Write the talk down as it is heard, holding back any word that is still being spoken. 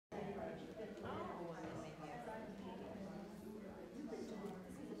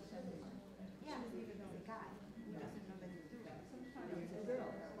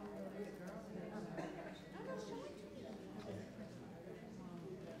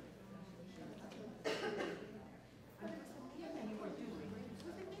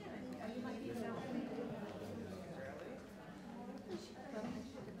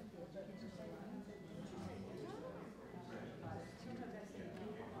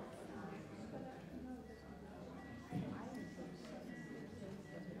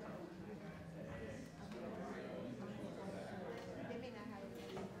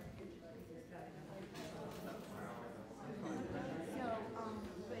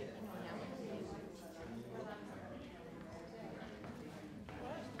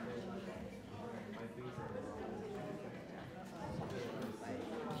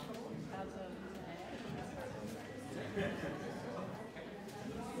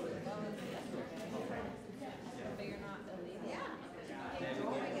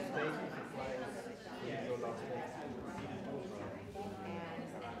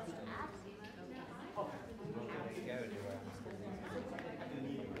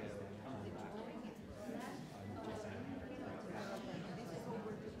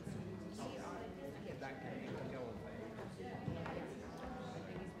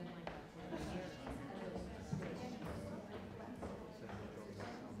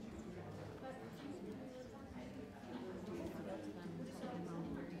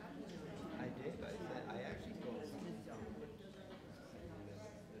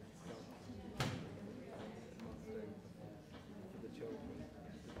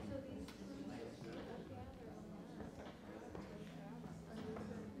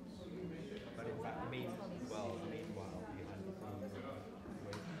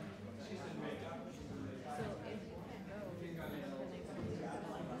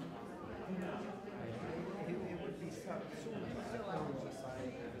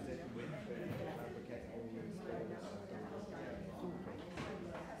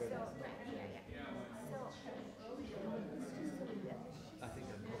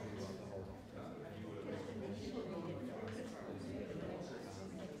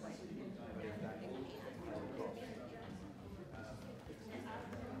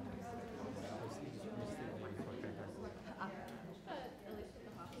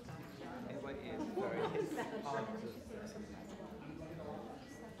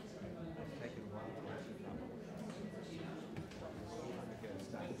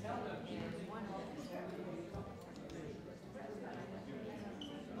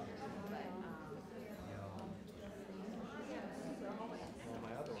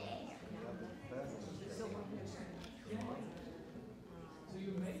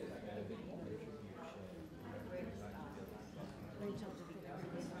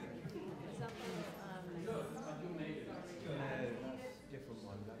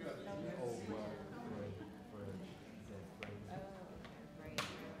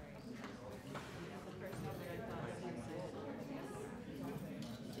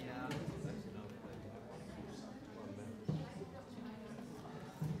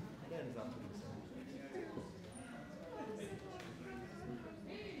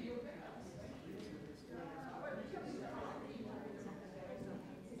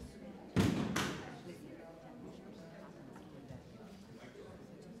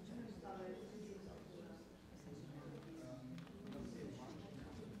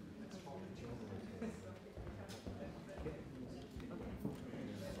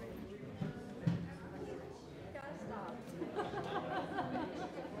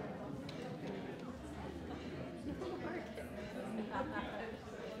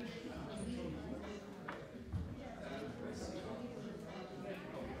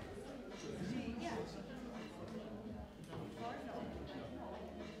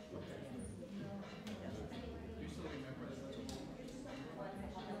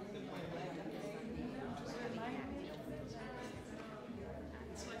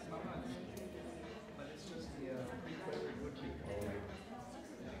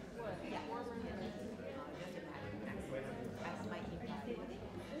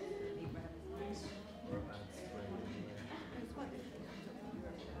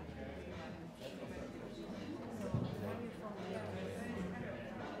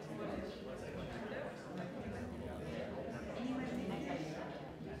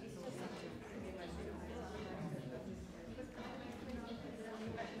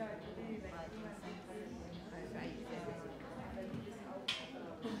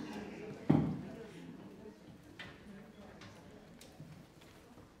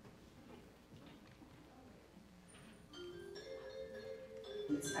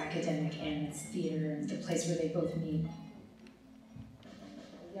academic and it's theater, and the place where they both meet.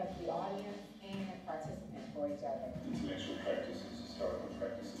 We have the audience and participants for each other. Intellectual practices, historical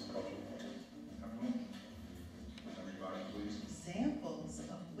practices, cultural practices. Everybody, please. Examples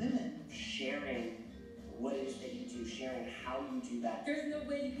of women sharing what it is that you do, sharing how you do that. There's no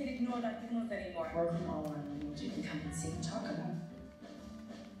way you can ignore Latinos anymore. Work from all around the world you can come and see and talk about.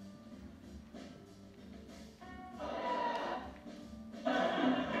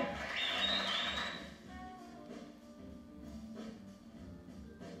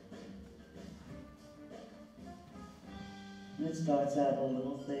 It starts out a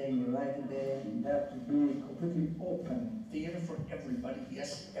little thing, you write it in. You have to be completely open. Theater for everybody,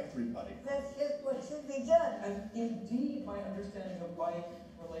 yes, everybody. That's just what should be done. And indeed, my understanding of life,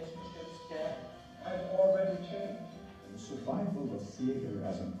 relationships, death, has already changed. The survival of theater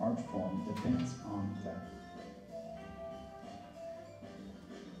as an art form depends on that.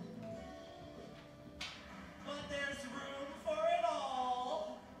 But there's room for it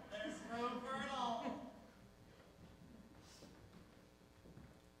all. There's room for it all.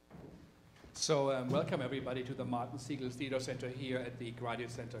 So welcome everybody to the Martin Segal Theater Center here at the Graduate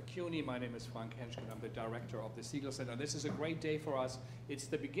Center CUNY. My name is Frank Henschke, I'm the director of the Segal Center. This is a great day for us. It's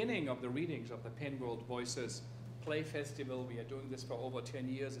the beginning of the readings of the Penn World Voices Play Festival. We are doing this for over 10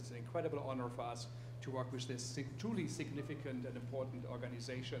 years. It's an incredible honor for us to work with this truly significant and important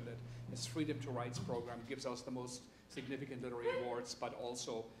organization that has Freedom to Rights program, gives us the most significant literary awards, but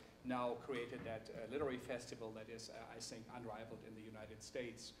also now created that literary festival that is, I think, unrivaled in the United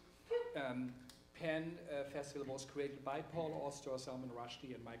States. Penn Festival was created by Paul Auster, Salman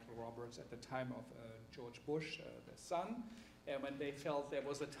Rushdie, and Michael Roberts at the time of George Bush, the son, and when they felt there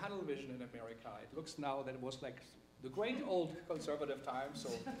was a tunnel vision in America. It looks now that it was like the great old conservative times, so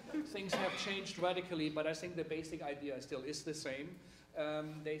things have changed radically, but I think the basic idea still is the same.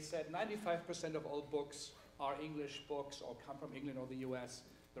 They said 95% of all books are English books or come from England or the US.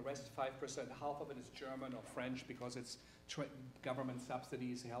 The rest 5%, half of it is German or French because it's government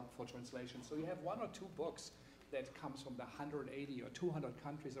subsidies, help for translation. So you have one or two books that comes from the 180 or 200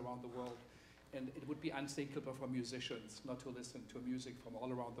 countries around the world. And it would be unthinkable for musicians not to listen to music from all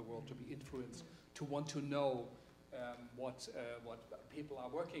around the world, to be influenced, to want to know what people are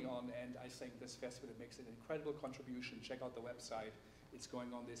working on. And I think this festival makes an incredible contribution. Check out the website. It's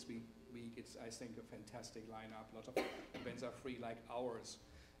going on this week. It's, I think, a fantastic lineup. A lot of events are free, like ours.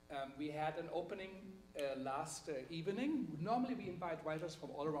 We had an opening last evening. Normally we invite writers from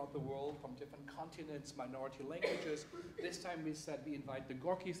all around the world, from different continents, minority languages. This time we said we invite the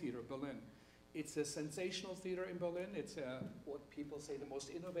Gorky Theater, Berlin. It's a sensational theater in Berlin. It's what people say the most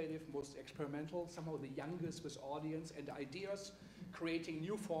innovative, most experimental, somehow the youngest with audience and ideas, creating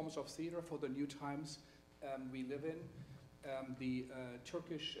new forms of theater for the new times we live in. The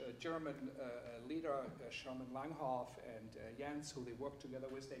Turkish-German leader, Sherman Langhoff and Jens, who they work together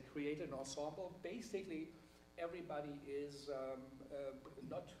with, they created an ensemble. Basically, everybody is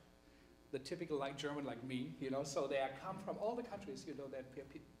not the typical like German like me, you know, so they come from all the countries, you know, that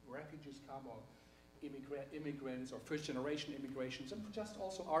refugees come or immigrants or first-generation immigrations, and just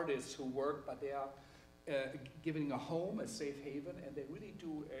also artists who work, but they are giving a home, a safe haven, and they really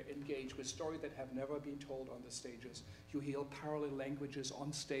do engage with stories that have never been told on the stages. You hear parallel languages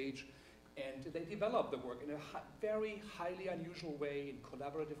on stage, and they develop the work in a very highly unusual way, in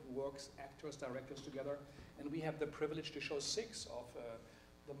collaborative works, actors, directors together, and we have the privilege to show 6 of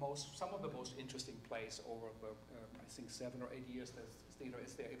some of the most interesting plays over the, I think 7 or 8 years this theater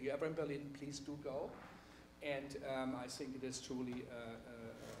is there. If you're ever in Berlin, please do go. And I think it is truly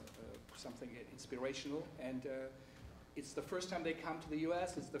something inspirational. And it's the first time they come to the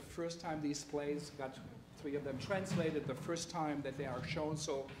US. It's the first time these plays got 3 of them translated, the first time that they are shown.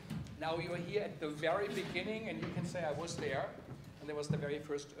 So now you're here at the very beginning, and you can say I was there. And there was the very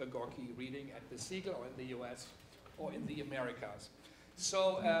first Gorky reading at the Segal, or in the US, or in the Americas.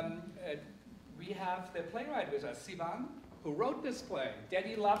 So we have the playwright with us, Sivan, who wrote this play,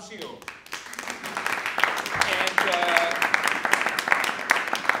 Daddy Loves You. And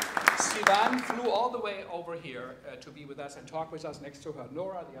Sivan flew all the way over here to be with us and talk with us. Next to her,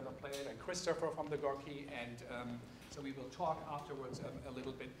 Nora, the other playwright, and Christopher from the Gorky. And so we will talk afterwards a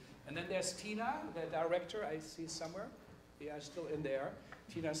little bit. And then there's Tina, the director, I see somewhere. Yeah, still in there.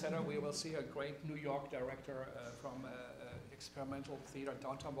 Tina Setter, we will see a great New York director from experimental theater,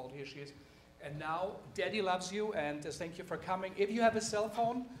 downtown world. Here she is. And now, Daddy Loves You, and thank you for coming. If you have a cell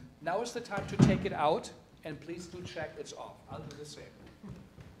phone, now is the time to take it out, and please do check it's off. I'll do the same.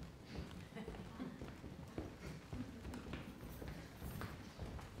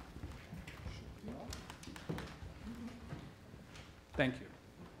 Thank you.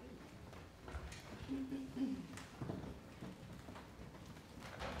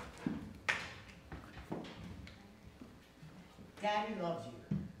 Daddy Loves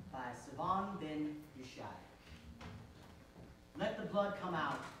You by Sivan Ben-Yishai. Let the blood come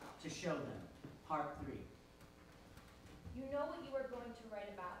out to show them, part 3. You know what you are going to write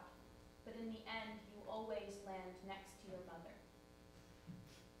about, but in the end, you always land next to your mother.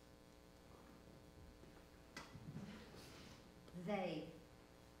 They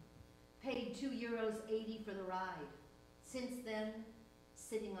paid €2.80 for the ride. Since then,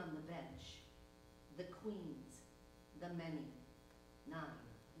 sitting on the bench, the queens, the many, 9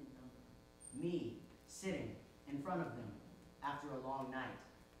 in number. Me, sitting in front of them after a long night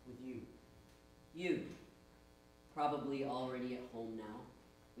with you. You, probably already at home now,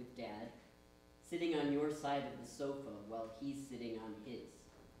 with Dad, sitting on your side of the sofa while he's sitting on his.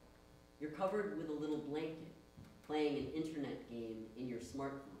 You're covered with a little blanket, playing an internet game in your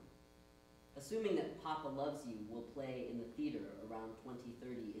smartphone. Assuming that Papa Loves You will play in the theater around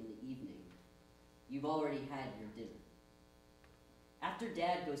 20:30 in the evening, you've already had your dinner. After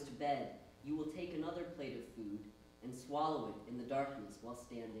Dad goes to bed, you will take another plate of food and swallow it in the darkness while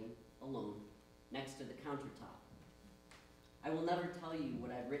standing, alone, next to the countertop. I will never tell you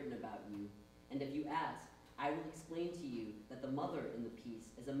what I've written about you, and if you ask, I will explain to you that the mother in the piece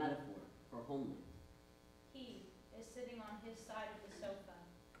is a metaphor for homeland. He is sitting on his side of the sofa.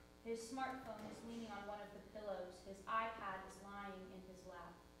 His smartphone is leaning on one of the pillows. His iPad is lying in his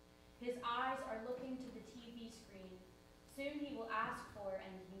lap. His eyes are looking to the TV screen. Soon he will ask for,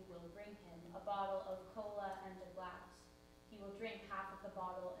 and you will bring him, a bottle of cola and a glass. He will drink half of the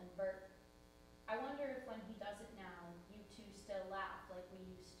bottle and burp. I wonder if when he does it now, you two still laugh like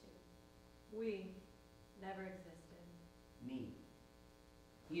we used to. We never existed. Me.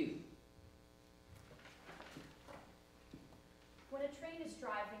 You. When a train is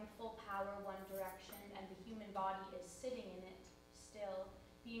driving full power one direction and the human body is sitting in it, still,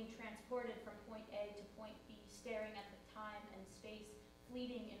 being transported from point A to point B, staring at the time and space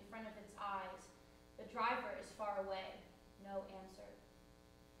fleeting in front of its eyes, the driver is far away, no answer.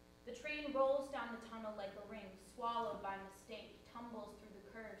 The train rolls down the tunnel like a ring, swallowed by mistake, tumbles through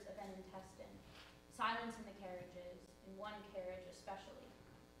the curves of an intestine. Silence in the carriages, in one carriage especially.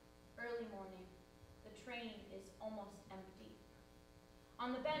 Early morning, the train is almost empty.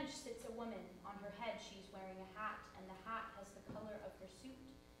 On the bench sits a woman. On her head she's wearing a hat, and the hat has the color of her suit,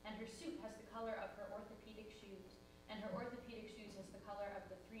 and her suit has the color of her orthopedic shoes, and her orthopedic shoes has the color of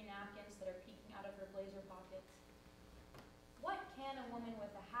the 3 napkins that are peeking out of her blazer pockets. What can a woman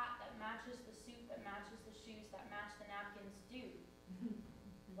with a hat that matches the suit, that matches the shoes, that match the napkins do?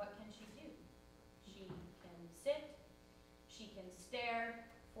 What can she do? She can sit, she can stare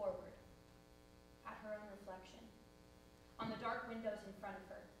forward at her own reflection. On the dark windows in front of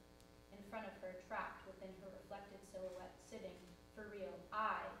her, trapped within her reflected silhouette, sitting, for real,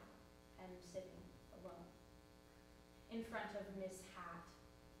 I am sitting alone. In front of Miss Hat,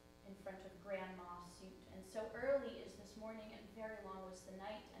 in front of Grandma's suit, and so early is this morning and very long was the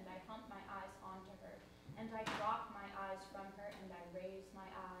night, and I hump my eyes onto her, and I drop my eyes from her, and I raise my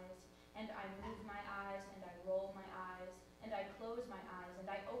eyes, and I move my eyes, and I roll my eyes, and I close my eyes, and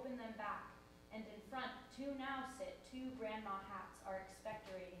I open them back, and in front, 2 now sit, 2 grandma hats are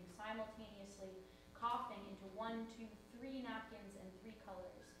expectorating, simultaneously coughing into 1, 2, 3 napkins and 3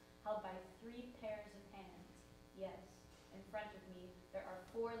 colors, held by 3 pairs of hands. Yes, in front of me, there are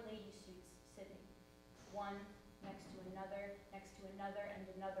 4 lady suits sitting, one next to another, and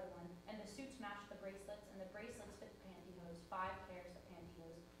another one, and the suits match the bracelets, and the bracelets fit the pantyhose, 5 pairs of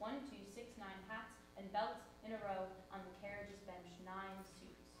pantyhose, 1, 2, 6, 9 hats, and belts in a row on the carriage's bench, 9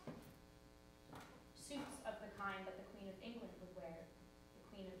 suits. Suits of the kind that the Queen of England would wear. The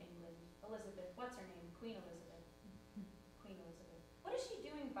Queen of England, Elizabeth, what's her name? Queen Elizabeth. Queen Elizabeth. What is she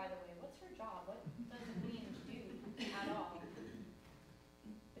doing, by the way? What's her job? What does a queen do at all?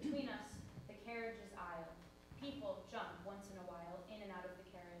 Between us, the carriage's aisle. People jump once in a while, in and out of the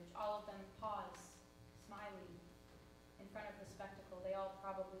carriage. All of them pause, smiling. In front of the spectacle, they all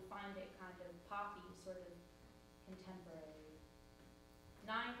probably find it kind of poppy, sort of contemporary.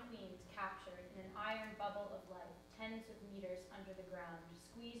 9 queens captured in an iron bubble of life, tens of meters under the ground,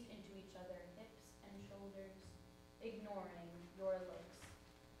 squeezed into each other, hips and shoulders, ignoring your looks.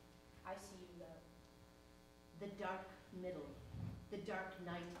 I see you, though. The dark middle, the dark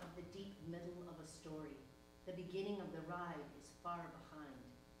night of the deep middle of a story. The beginning of the ride is far behind,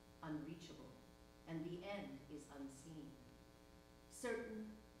 unreachable, and the end is unseen. Certain,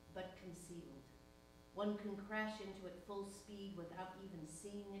 but concealed. One can crash into it full speed without even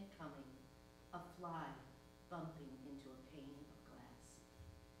seeing it coming, a fly bumping into a pane of glass.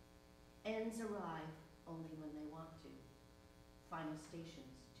 And Trains arrive only when they want to. Final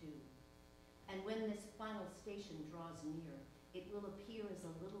stations, too. And when this final station draws near, it will appear as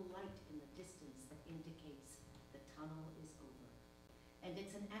a little light in the distance that indicates the tunnel is over. And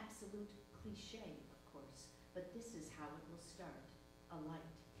it's an absolute cliche, of course, but this is how it will start. A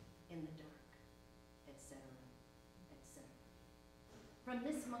light in the dark, etc., etc. From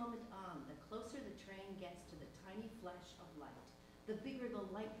this moment on, the closer the train gets to the tiny flash of light, the bigger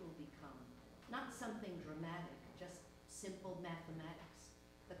the light will become. Not something dramatic, just simple mathematics.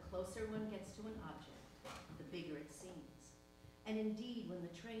 The closer one gets to an object, the bigger it seems. And indeed, when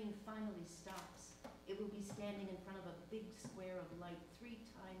the train finally stops, it will be standing in front of a big square of light 3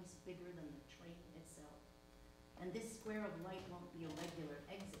 times bigger than the train itself. And this square of light won't be a regular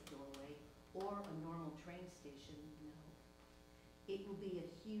exit doorway or a normal train station, no. It will be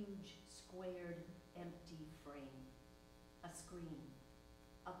a huge, squared, empty frame, a screen,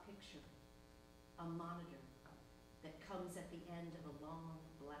 a picture, a monitor that comes at the end of a long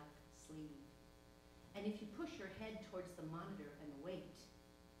black sleeve. And if you push your head towards the monitor and wait,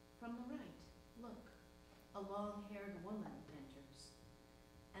 from the right, look, a long-haired woman enters.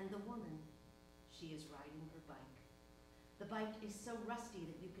 And the woman, she is riding her bike. The bike is so rusty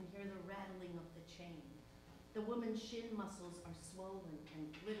that you can hear the rattling of the chain. The woman's shin muscles are swollen and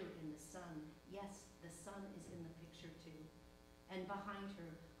glitter in the sun. Yes, the sun is in the picture too. And behind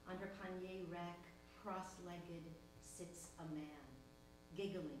her, on her pannier rack, cross-legged, sits a man,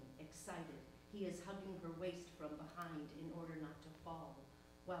 giggling, excited. He is hugging her waist from behind in order not to fall,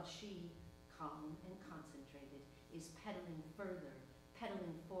 while she, calm and concentrated, is pedaling further,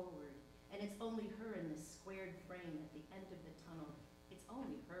 pedaling forward. And it's only her in this squared frame at the end of the tunnel. It's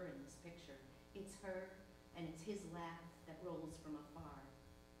only her in this picture. It's her, and it's his laugh that rolls from afar.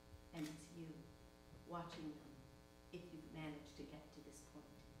 And it's you, watching them, if you've managed to get to this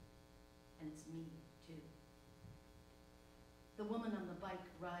point. And it's me, too. The woman on the bike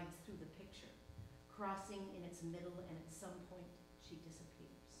rides through the picture, crossing in its middle, and at some point, she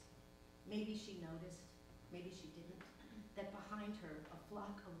disappears. Maybe she noticed, maybe she didn't, that behind her, a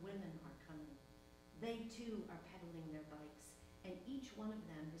flock of women are coming. They too are pedaling their bikes, and each one of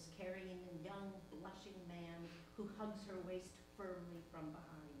them is carrying a young, blushing man who hugs her waist firmly from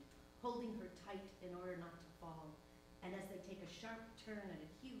behind, holding her tight in order not to fall. And as they take a sharp turn at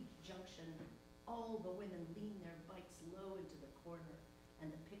a huge junction, all the women lean their bikes low into the corner, and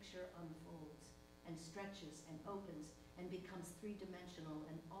the picture unfolds and stretches and opens and becomes 3-dimensional,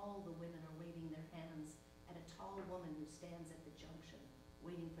 and all the women are waving their hands at a tall woman who stands at the junction,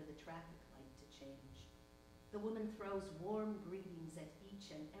 waiting for the traffic light to change. The woman throws warm greetings at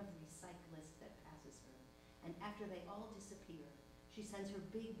each and every cyclist that passes her, and after they all disappear, she sends her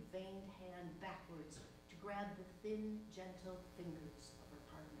big veined hand backwards to grab the thin, gentle fingers of her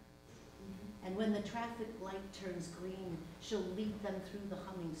partner. And when the traffic light turns green, she'll lead them through the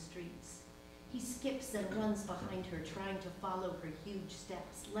humming streets. He skips and runs behind her, trying to follow her huge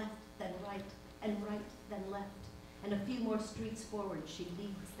steps, left, then right, and right, then left. And a few more streets forward, she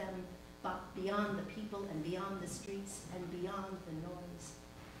leads them beyond the people and beyond the streets and beyond the noise.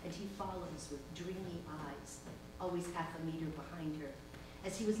 And he follows with dreamy eyes, always half a meter behind her,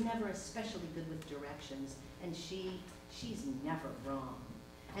 as he was never especially good with directions, and she's never wrong.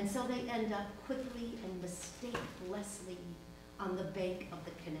 And so they end up quickly and mistakelessly on the bank of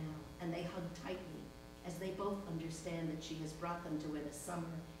the canal, and they hug tightly as they both understand that she has brought them to where the summer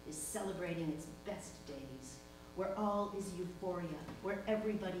is celebrating its best days, where all is euphoria, where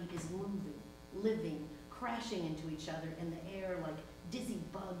everybody is moving, living, crashing into each other in the air like dizzy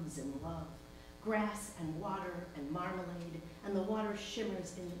bugs in love, grass and water and marmalade, and the water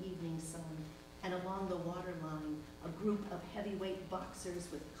shimmers in the evening sun. And along the waterline, a group of heavyweight boxers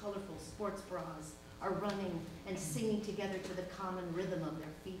with colorful sports bras are running and singing together to the common rhythm of their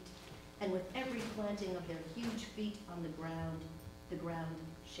feet. And with every planting of their huge feet on the ground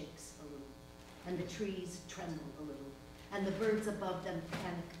shakes a little, and the trees tremble a little, and the birds above them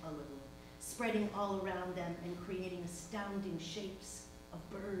panic a little, spreading all around them and creating astounding shapes of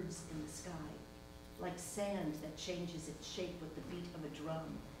birds in the sky, like sand that changes its shape with the beat of a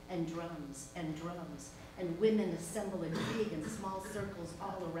drum, and drums, and drums, and women assemble in big and small circles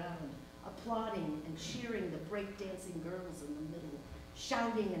all around, applauding and cheering the breakdancing girls in the middle,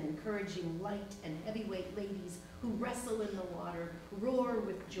 shouting and encouraging light and heavyweight ladies who wrestle in the water, roar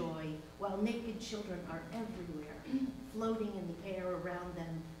with joy, while naked children are everywhere, floating in the air around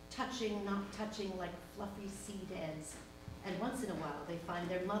them, touching, not touching, like fluffy seed heads. And once in a while, they find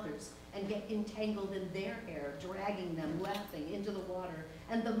their mothers and get entangled in their hair, dragging them, laughing, into the water.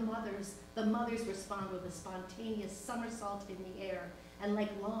 And the mothers respond with a spontaneous somersault in the air, and like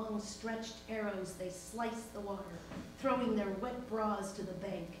long stretched arrows they slice the water, throwing their wet bras to the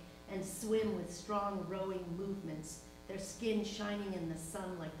bank and swim with strong rowing movements, their skin shining in the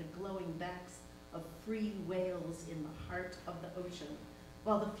sun like the glowing backs of free whales in the heart of the ocean,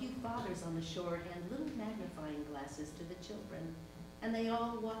 while the few fathers on the shore hand little magnifying glasses to the children, and they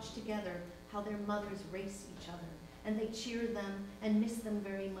all watch together how their mothers race each other, and they cheer them and miss them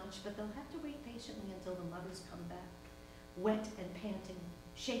very much, but they'll have to wait patiently until the mothers come back, wet and panting,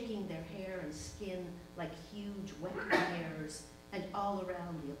 shaking their hair and skin like huge wet hairs, and all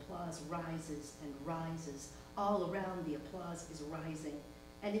around the applause rises and rises. All around the applause is rising.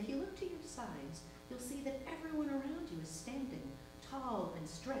 And if you look to your sides, you'll see that everyone around you is standing, tall and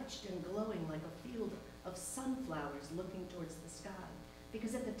stretched and glowing like a field of sunflowers looking towards the sky.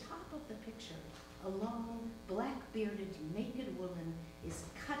 Because at the top of the picture, a long, black-bearded, naked woman is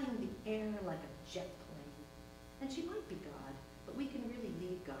cutting the air like a jet plane. And she might be God, but we can really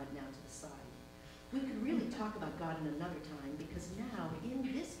leave God now to the side. We could really talk about God in another time, because now,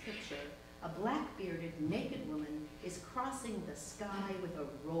 in this picture, a black-bearded, naked woman is crossing the sky with a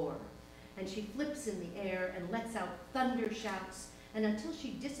roar. And she flips in the air and lets out thunder shouts, and until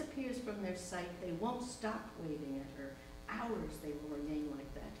she disappears from their sight, they won't stop waving at her. Hours they will remain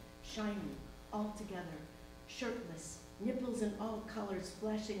like that, shining, all together, shirtless, nipples in all colors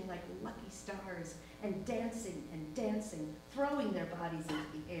flashing like lucky stars, and dancing, throwing their bodies into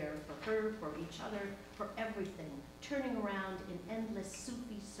the air for her, for each other, for everything, turning around in endless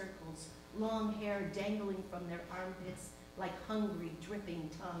Sufi circles, long hair dangling from their armpits like hungry,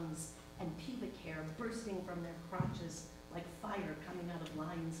 dripping tongues, and pubic hair bursting from their crotches like fire coming out of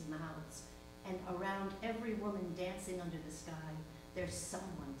lions' mouths. And around every woman dancing under the sky, there's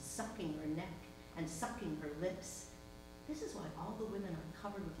someone sucking her neck and sucking her lips. This is why all the women are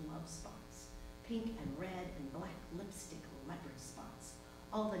covered with love spots, pink and red and black lipstick leopard spots.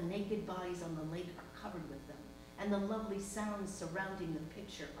 All the naked bodies on the lake are covered with them, and the lovely sounds surrounding the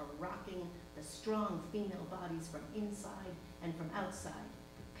picture are rocking the strong female bodies from inside and from outside.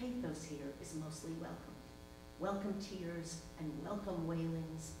 Pathos here is mostly welcomed. Welcome tears and welcome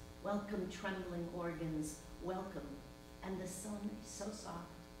wailings, welcome trembling organs, welcome. And the sun is so soft,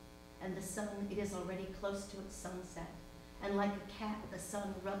 and the sun, it is already close to its sunset, and like a cat, the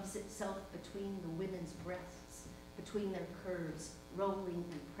sun rubs itself between the women's breasts, between their curves, rolling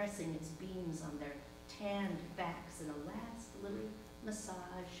and pressing its beams on their tanned backs in a last little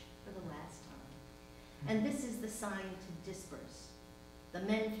massage for the last time. And this is the sign to disperse. The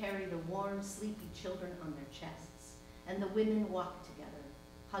men carry the warm, sleepy children on their chests, and the women walk together,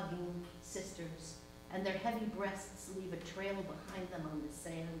 hugging sisters, and their heavy breasts leave a trail behind them on the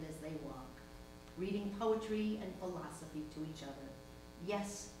sand as they walk, reading poetry and philosophy to each other.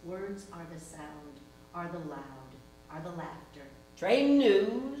 Yes, words are the sound, are the loud, are the laughter. Train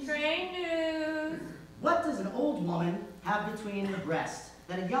news. Train news. What does an old woman have between her breasts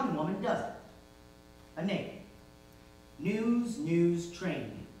that a young woman doesn't? A name. News, news, train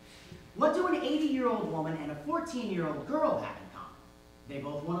news. What do an 80-year-old woman and a 14-year-old girl have in common? They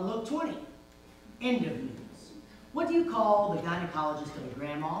both want to look 20. End of news. What do you call the gynecologist of a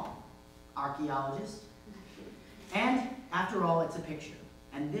grandma? Archaeologist. And after all, it's a picture.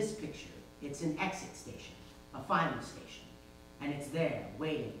 And this picture, it's an exit station, a final station. And it's there,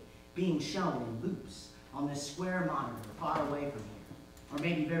 waiting, being shown in loops on this square monitor far away from here. Or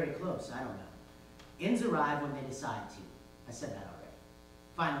maybe very close, I don't know. Inns arrive when they decide to. I said that already.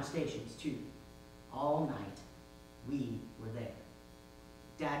 Final stations, too. All night, we were there.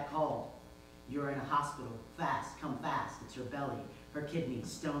 Dad called. You're in a hospital. Fast, come fast. It's her belly, her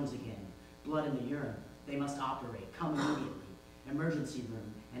kidneys, stones again. Blood in the urine. They must operate. Come immediately. Emergency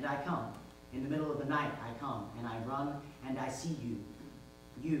room. And I come. In the middle of the night, I come. And I run, and I see you.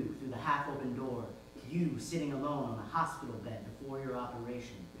 You, through the half-open door. You, sitting alone on a hospital bed before your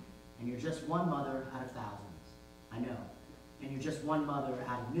operation. And you're just one mother out of thousands. I know. And you're just one mother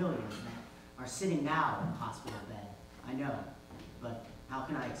out of millions that are sitting now in a hospital bed. I know. But how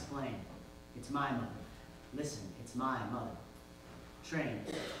can I explain? It's my mother. Listen, it's my mother.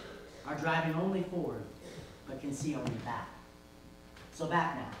 Trains are driving only forward, but can see only back. So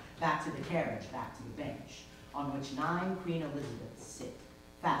back now, back to the carriage, back to the bench, on which 9 Queen Elizabeths sit,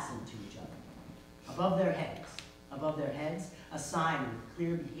 fastened to each other. Above their heads, a sign with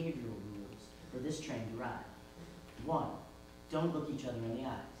clear behavioral rules for this train to ride. 1, don't look each other in the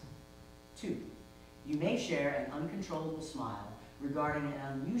eyes. 2, you may share an uncontrollable smile regarding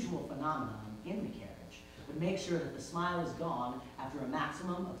an unusual phenomenon in the carriage, but make sure that the smile is gone after a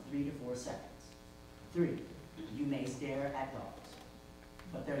maximum of 3 to 4 seconds. 3, you may stare at dogs,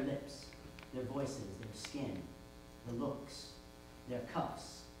 but their lips, their voices, their skin, the looks, their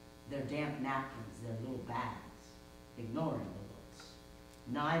cuffs, their damp napkins, their little bags, ignoring the looks.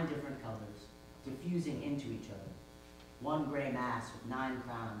 9 different colors, diffusing into each other. One gray mass with 9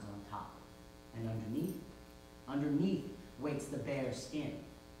 crowns on top. And underneath waits the bare skin.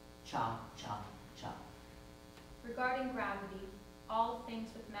 Chop, chop, chop. Regarding gravity, all things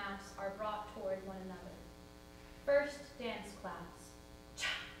with mass are brought toward one another. First, dance class. Cha,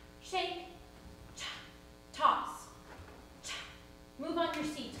 shake, cha, toss, cha. Move on your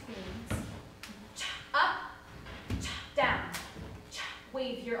seats, queens. Cha, up, cha, down, cha.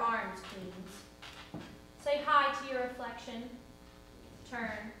 Wave your arms, queens. Say hi to your reflection.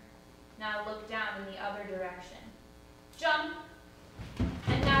 Turn. Now look down in the other direction. Jump.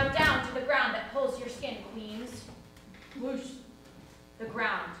 And now down to the ground that pulls your skin, queens. Whoosh. The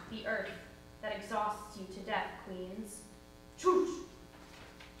ground, the earth, that exhausts you to death, queens. Choosh.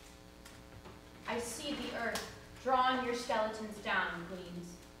 I see the earth drawing your skeletons down,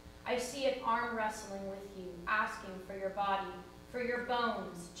 queens. I see it arm wrestling with you, asking for your body, for your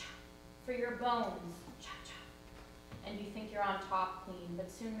bones, cha, for your bones, cha, cha. And you think you're on top, queen,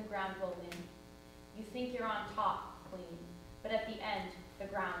 but soon the ground will win. You think you're on top, queen, but at the end, the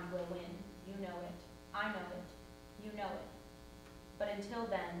ground will win. You know it. I know it. You know it. But until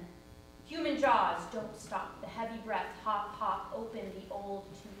then, human jaws don't stop. The heavy breath, hop, hop, open the old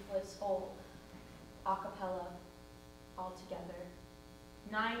toothless hole. Acapella, all together.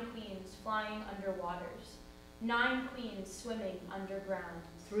 9 queens flying under waters. 9 queens swimming underground.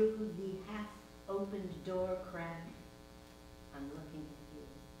 Through the half-opened door crack, I'm looking at you.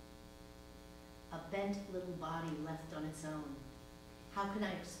 A bent little body left on its own. How can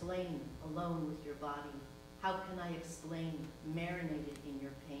I explain alone with your body? How can I explain marinated in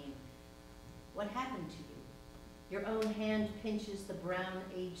your pain? What happened to you? Your own hand pinches the brown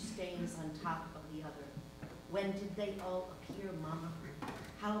age stains on top of the other. When did they all appear, Mama?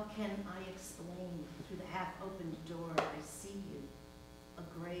 How can I explain? Through the half-opened door, I see you, a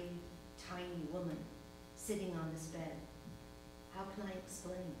gray, tiny woman sitting on this bed. How can I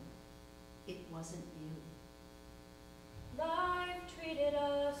explain? It wasn't you. Life treated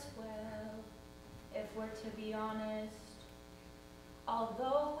us well, if we're to be honest.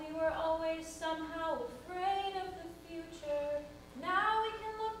 Although we were always somehow afraid of the future, now we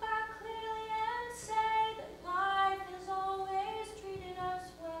can look back clearly and say that life has always treated us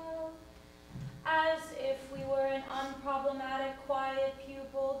well. As if we were an unproblematic, quiet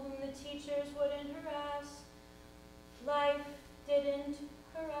pupil whom the teachers wouldn't harass. Life didn't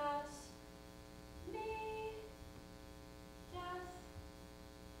harass me. Death,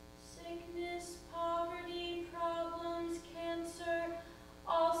 sickness, poverty, problems, cancer,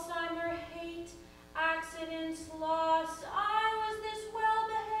 Alzheimer, hate, accidents, loss. I was this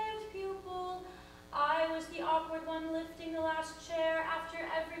well-behaved pupil. I was the awkward one lifting the last chair after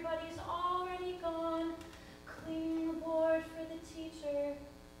everybody's already gone. Cleaning the board for the teacher.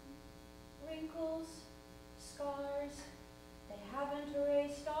 Wrinkles, scars, they haven't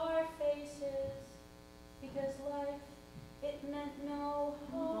erased our faces, because life, it meant no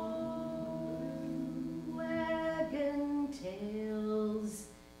harm. Wagon tails,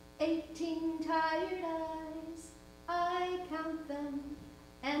 18 tired eyes, I count them,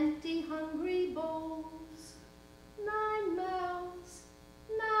 empty hungry bowls, 9 mouths,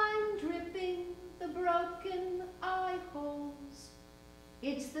 9 dripping, the broken eye holes.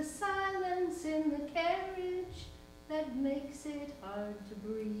 It's the silence in the carriage that makes it hard to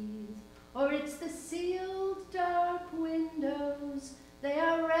breathe. Or it's the sealed dark windows, they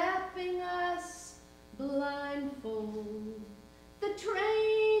are wrapping us blindfold. The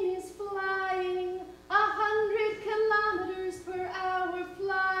train is flying, 100 kilometers per hour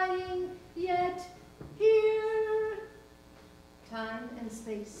flying, yet here, time and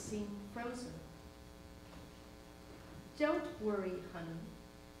space seem frozen. Don't worry, honey.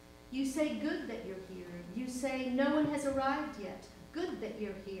 You say good that you're here. You say no one has arrived yet. Good that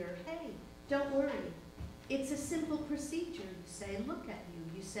you're here. Hey, don't worry. It's a simple procedure. You say, look at you.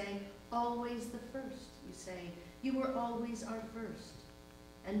 You say, always the first. You say, you were always our first.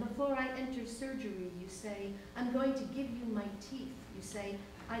 And before I enter surgery, you say, I'm going to give you my teeth. You say,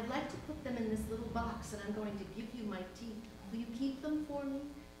 I'd like to put them in this little box and I'm going to give you my teeth. Will you keep them for me?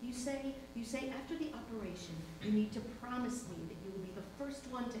 You say after the operation, you need to promise me that you will be the first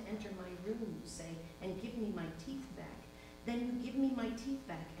one to enter my room, you say, and give me my teeth back. Then you give me my teeth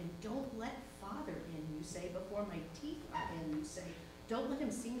back and don't let father in, you say, before my teeth are in, you say. Don't let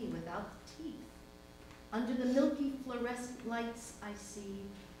him see me without the teeth. Under the milky fluorescent lights I see,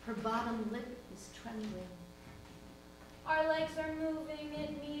 her bottom lip is trembling. Our legs are moving,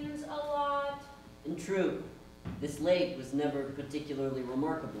 it means a lot. And true, This lake was never particularly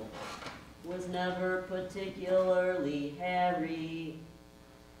remarkable, was never particularly hairy,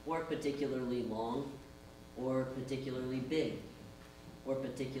 or particularly long, or particularly big, or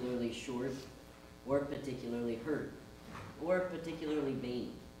particularly short, or particularly hurt, or particularly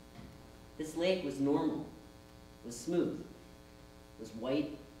vain. This lake was normal, was smooth, was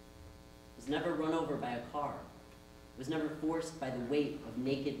white, was never run over by a car, was never forced by the weight of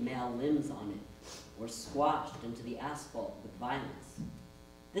naked male limbs on it, or squashed into the asphalt with violence.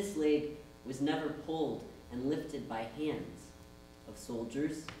 This lake was never pulled and lifted by hands of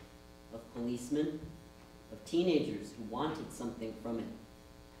soldiers, of policemen, of teenagers who wanted something from it.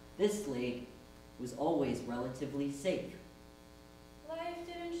 This lake was always relatively safe. Life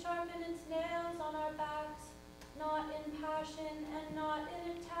didn't sharpen its nails on our backs, not in passion and not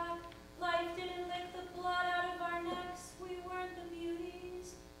in attack. Life didn't lick the blood out of our necks. We weren't the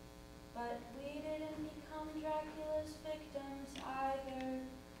beauties, but we didn't become Dracula's victims either.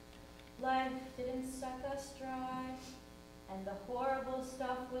 Life didn't suck us dry, and the horrible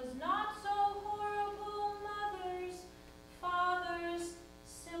stuff was not so horrible. Mothers, fathers,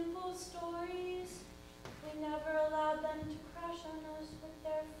 simple stories. We never allowed them to crush on us with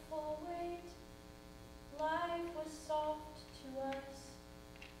their full weight. Life was soft to us,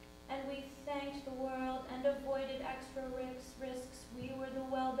 and we thanked the world and avoided extra risks. We were the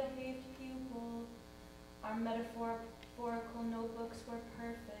well-behaved pupil. Our metaphorical notebooks were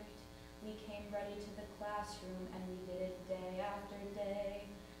perfect. We came ready to the classroom, and we did it day after day.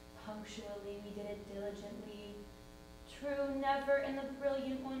 Punctually, we did it diligently. True, never in the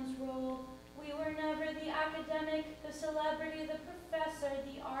brilliant one's role. We were never the academic, the celebrity, the professor,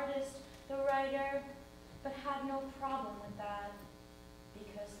 the artist, the writer, but had no problem with that,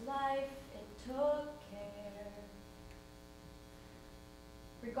 because life, it took care.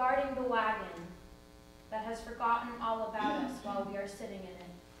 Regarding the wagon that has forgotten all about us while we are sitting in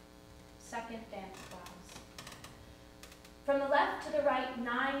it. Second dance class. From the left to the right,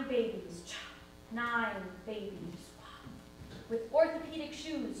 9 babies. 9 babies. With orthopedic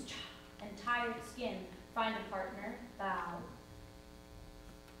shoes and tired skin. Find a partner. Bow.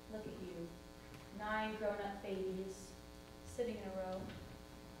 Look at you. 9 grown-up babies sitting in a row.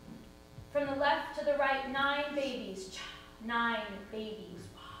 From the left to the right, 9 babies. 9 babies.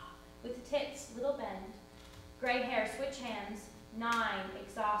 With tits, little bend. Gray hair, switch hands. 9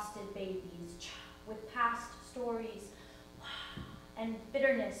 exhausted babies with past stories and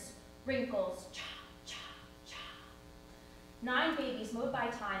bitterness, wrinkles. 9 babies mowed by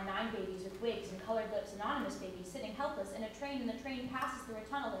time, 9 babies with wigs and colored lips, anonymous babies sitting helpless in a train, and the train passes through a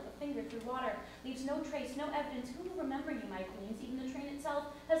tunnel like a finger through water, leaves no trace, no evidence. Who will remember you, my queens? Even the train itself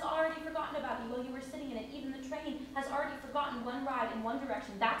has already forgotten about you while you were sitting in it. Even the train has already forgotten one ride in one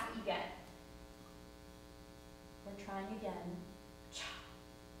direction. That's what you get. We're trying again.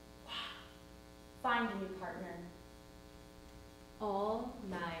 Find a new partner. All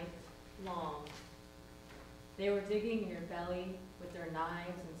night long. They were digging in your belly with their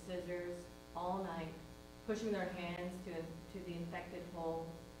knives and scissors all night, pushing their hands to the infected hole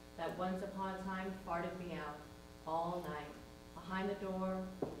that once upon a time farted me out all night. Behind the door,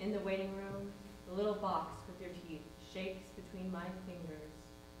 in the waiting room, the little box with your teeth shakes between my fingers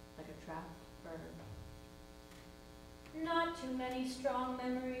like a trapped bird. Not too many strong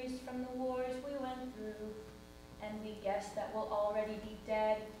memories from the wars we went through, and we guess that we'll already be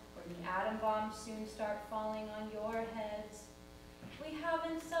dead when the atom bombs soon start falling on your heads. We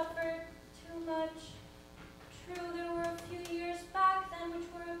haven't suffered too much. True, there were a few years back then which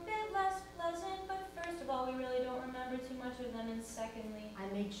were a bit less pleasant, but first of all, we really don't remember too much of them, and secondly,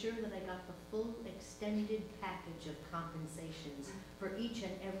 I made sure that I got the full extended package of compensations for each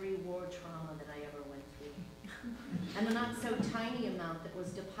and every war trauma that I ever went through. And the not so tiny amount that was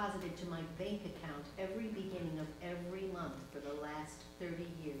deposited to my bank account every beginning of every month for the last 30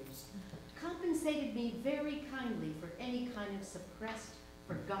 years compensated me very kindly for any kind of suppressed,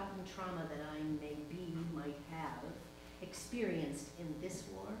 forgotten trauma that I might have experienced in this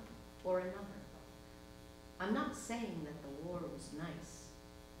war or another. I'm not saying that the war was nice,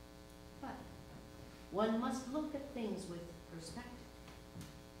 but one must look at things with perspective.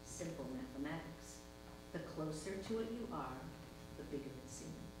 Simple mathematics. The closer to it you are, the bigger it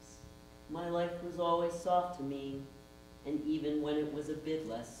seems. My life was always soft to me, and even when it was a bit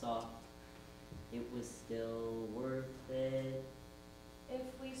less soft, it was still worth it. if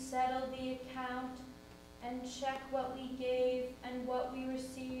we settle the account and check what we gave and what we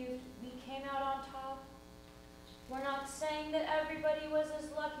received, we came out on top. We're not saying that everybody was as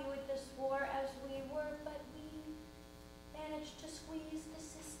lucky with this war as we were, but we managed to squeeze the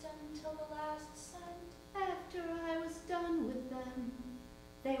system till the last cent. After after I was done with them,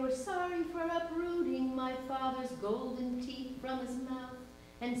 they were sorry for uprooting my father's golden teeth from his mouth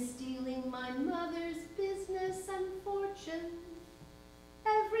and stealing my mother's business and fortune.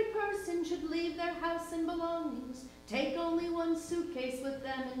 Every person should leave their house and belongings, take only one suitcase with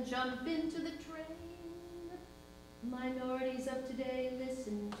them, and jump into the train. Minorities of today,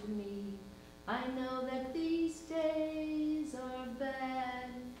 listen to me. I know that these days are bad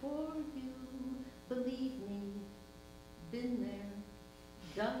for you. Believe me, been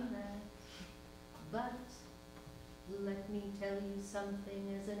there, done that. But let me tell you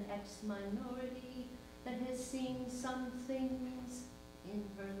something as an ex-minority that has seen some things in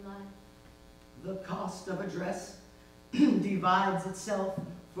her life. The cost of a dress divides itself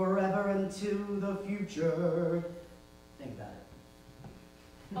forever into the future. Think about it.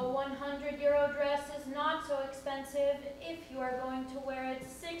 A 100-euro dress is not so expensive if you are going to wear it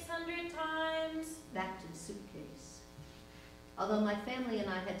 600 times. Back to the suitcase. Although my family and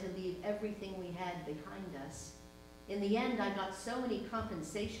I had to leave everything we had behind us, in the end I got so many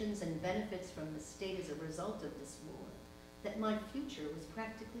compensations and benefits from the state as a result of this war that my future was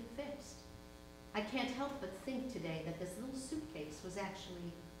practically fixed. I can't help but think today that this little suitcase was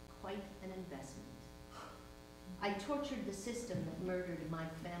actually quite an investment. I tortured the system that murdered my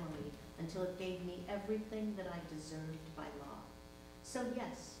family until it gave me everything that I deserved by law. So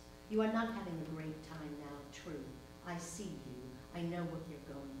yes, you are not having a great time now, true. I see you. I know what you're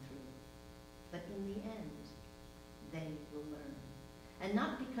going through. But in the end, they will learn. And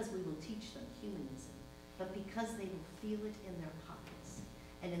not because we will teach them humanism, but because they will feel it in their pockets,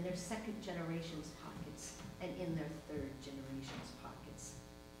 and in their second generation's pockets, and in their third generation's pockets.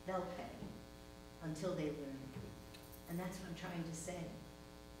 They'll pay until they learn. And that's what I'm trying to say.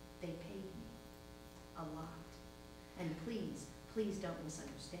 They paid me a lot. And please, please don't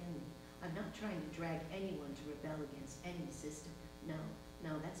misunderstand me. I'm not trying to drag anyone to rebel against any system. No,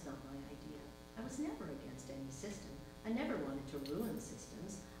 no, that's not my idea. I was never against any system. I never wanted to ruin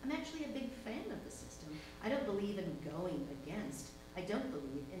systems. I'm actually a big fan of the system. I don't believe in going against. I don't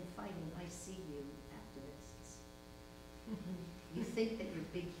believe in fighting I see you activists. You think that you're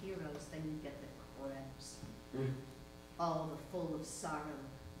big heroes, then you get the crabs. All the full of sorrow,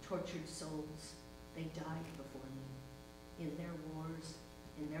 tortured souls. They died before me. In their wars,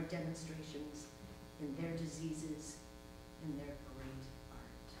 in their demonstrations, in their diseases, in their great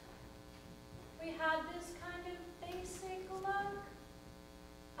art. We had this kind of basic luck.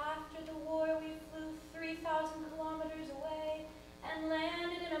 After the war, we flew 3,000 kilometers away and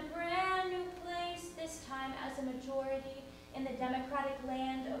landed in a brand new place, this time as a majority, in the democratic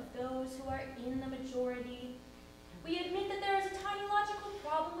land of those who are in the majority. We admit that there is a tiny logical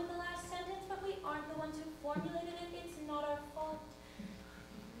problem with the last sentence, but we aren't the ones who formulated it. It's not our fault.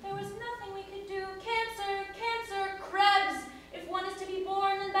 There was nothing we could do. Cancer, cancer, Krebs. If one is to be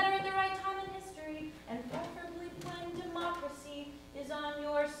born, then better at the right time in history, and preferably when democracy is on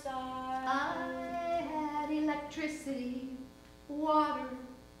your side. I had electricity, water,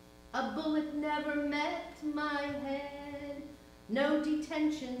 a bullet never met my head. No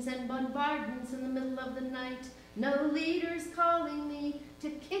detentions and bombardments in the middle of the night. No leaders calling me to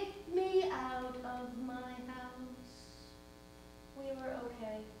kick me out of my house. We were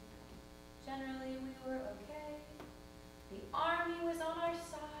okay. Generally, we were okay. The army was on our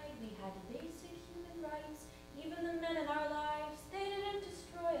side. We had basic human rights. Even the men in our lives, they didn't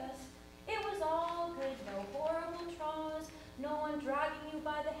destroy us. It was all good. No horrible traumas. No one dragging you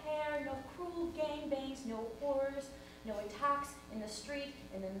by the hair. No cruel gangbangs. No horrors. No attacks in the street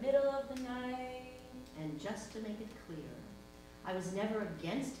in the middle of the night. And just to make it clear, I was never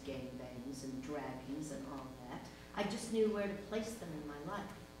against gangbangs and draggings and all that. I just knew where to place them in my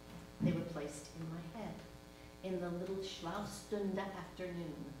life. They were placed in my head, in the little Schlafstunde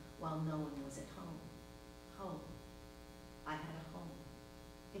afternoon while no one was at home. Home. I had a home.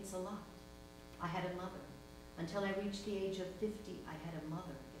 It's a lot. I had a mother. Until I reached the age of 50, I had a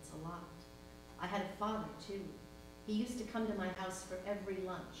mother. It's a lot. I had a father, too. He used to come to my house for every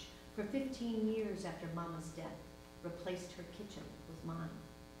lunch. For 15 years after Mama's death, replaced her kitchen with mine.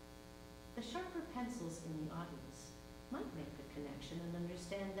 The sharper pencils in the audience might make the connection and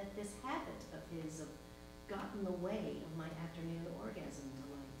understand that this habit of his got in the way of my afternoon orgasm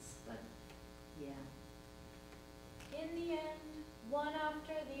delights, but yeah. In the end, one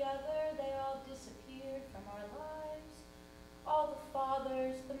after the other, they all disappeared from our lives. All the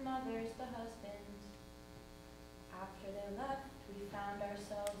fathers, the mothers, the husbands. After they left, we found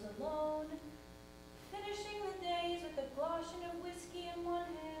ourselves alone, finishing the days with a gloschen of whiskey in one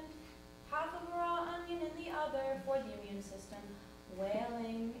hand, half of a raw onion in the other for the immune system,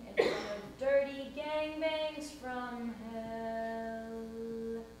 wailing in front of dirty gangbangs from hell.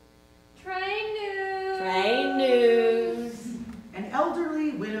 Train news! Train news! An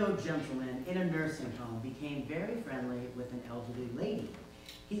elderly widowed gentleman in a nursing home became very friendly with an elderly lady.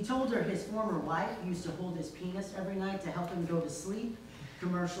 He told her his former wife used to hold his penis every night to help him go to sleep.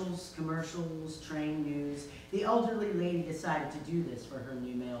 Commercials, commercials, train news. The elderly lady decided to do this for her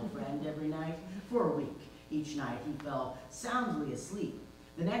new male friend every night for a week. Each night he fell soundly asleep.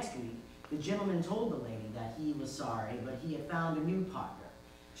 The next week, the gentleman told the lady that he was sorry, but he had found a new partner.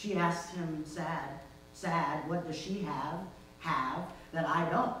 She asked him, sad, what does she have that I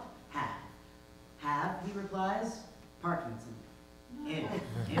don't have? Have, he replies, Parkinson.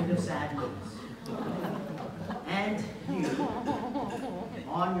 End of sad news. And you,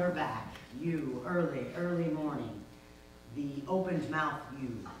 on your back, you, early morning, the opened mouth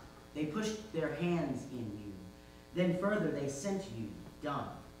you, they pushed their hands in you. Then further they sent you, done.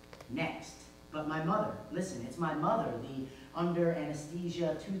 Next, but my mother, listen, it's my mother, the under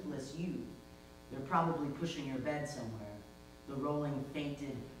anesthesia, toothless you. They're probably pushing your bed somewhere. The rolling,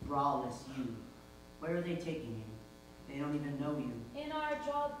 fainted, braless you. Where are they taking you? They don't even know you. In our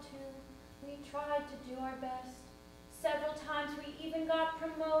job too, we tried to do our best. Several times we even got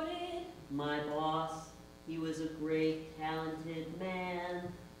promoted. My boss, he was a great, talented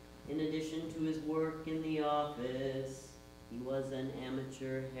man. In addition to his work in the office, he was an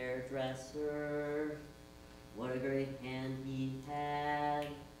amateur hairdresser. What a great hand he had.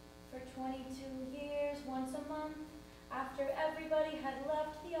 For 22 years, once a month, after everybody had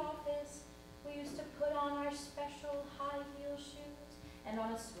left the office, we used to put on our special high heel shoes, and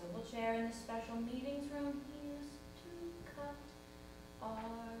on a swivel chair in the special meetings room, he used to cut our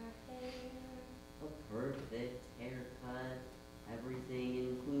hair. A perfect haircut, everything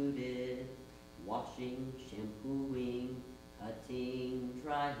included. Washing, shampooing, cutting,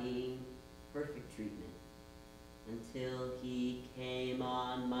 drying, perfect treatment. Until he came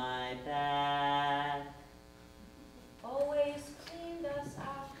on my back. Always cleaned us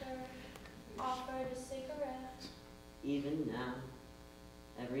after, offered a cigarette. Even now,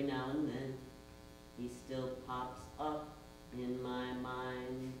 every now and then, he still pops up in my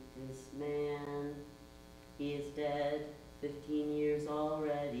mind, this man. He is dead, 15 years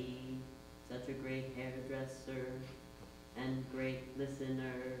already, such a great hairdresser and great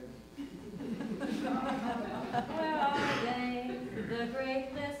listener. Where are they, the great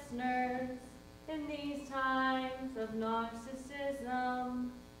listeners, in these times of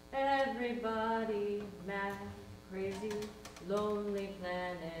narcissism? Everybody mad, crazy, lonely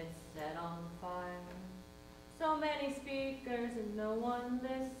planets set on fire. So many speakers and no one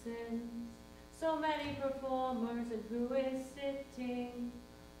listens. So many performers and who is sitting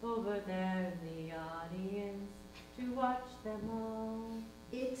over there in the audience to watch them all?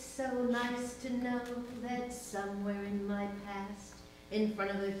 It's so nice to know that somewhere in my past, in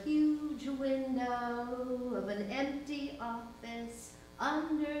front of a huge window of an empty office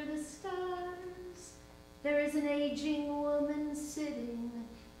under the stars, there is an aging woman sitting,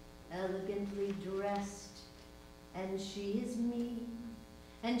 elegantly dressed, and she is me,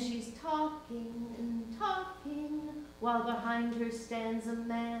 and she's talking and talking, while behind her stands a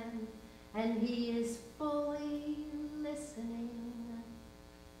man, and he is fully listening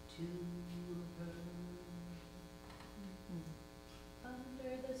to her.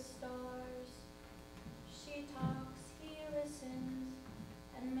 Under the stars, she talks, he listens,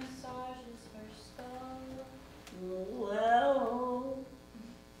 and massages her skull. Well,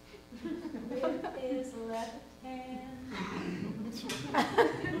 with his left hand.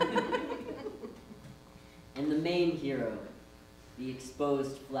 And the main hero, the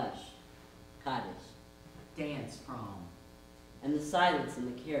exposed flesh, cottage. Dance prom. And the silence in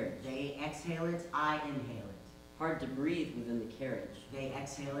the carriage. They exhale it, I inhale it. Hard to breathe within the carriage. They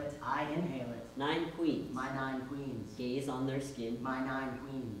exhale it, I inhale it. 9 queens. My 9 queens. Gaze on their skin. My 9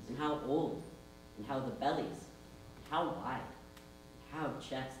 queens. And how old, and how the bellies, and how wide, and how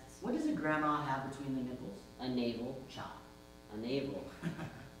chests. What does a grandma have between the nipples? A navel. Chop. A navel.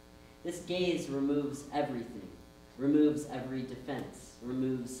 This gaze removes everything, removes every defense,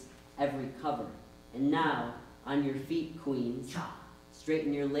 removes every cover. And now, on your feet, queens, Chop.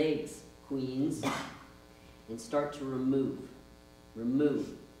 Straighten your legs, queens, and start to remove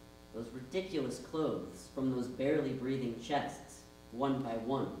those ridiculous clothes from those barely breathing chests, one by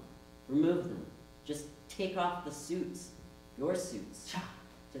one. Remove them. Just take off the suits, your suits, Chop.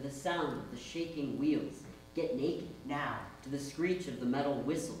 To the sound of the shaking wheels. Get naked. Now. To the screech of the metal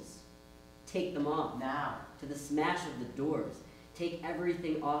whistles. Take them off. Now. To the smash of the doors. Take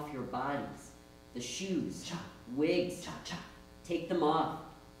everything off your bodies. The shoes. Chop. Wigs. Chop, chop. Take them off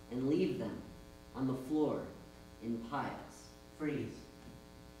and leave them on the floor in piles. Freeze.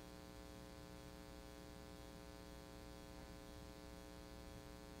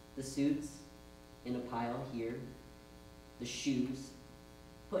 The suits in a pile here. The shoes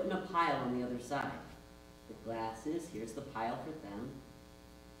put in a pile on the other side. The glasses, here's the pile for them.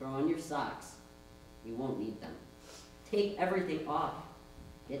 Throw on your socks. You won't need them. Take everything off.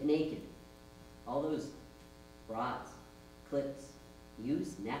 Get naked. All those bras, clips,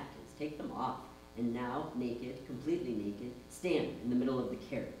 use napkins. Take them off. And now, naked, completely naked, stand in the middle of the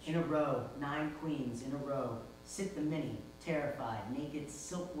carriage. In a row, 9 queens in a row, sit the many, terrified, naked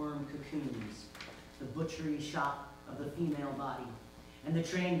silkworm cocoons, the butchery shop of the female body. And the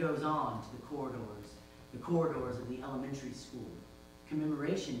train goes on to the corridors of the elementary school,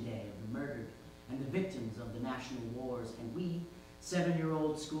 commemoration day of the murdered and the victims of the national wars, and we,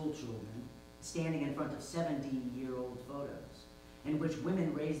 7-year-old school children, standing in front of 70-year-old photos, in which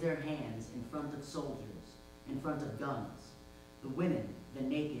women raise their hands in front of soldiers, in front of guns. The women, the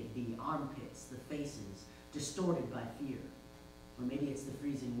naked, the armpits, the faces, distorted by fear. Or maybe it's the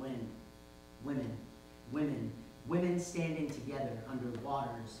freezing wind. Women standing together under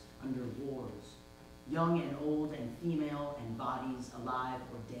waters, under wars. Young and old and female and bodies alive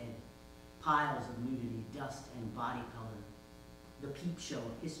or dead. Piles of nudity, dust and body color. The peep show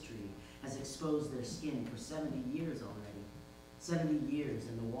of history has exposed their skin for 70 years already. 70 years,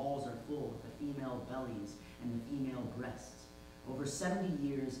 and the walls are full of the female bellies and the female breasts. Over 70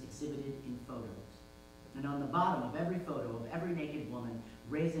 years exhibited in photos. And on the bottom of every photo of every naked woman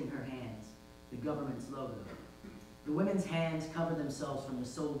raising her hands, the government's logo. The women's hands cover themselves from the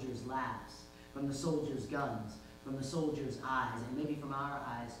soldiers' laughs, from the soldiers' guns, from the soldiers' eyes, and maybe from our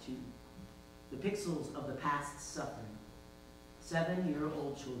eyes too. The pixels of the past's suffering.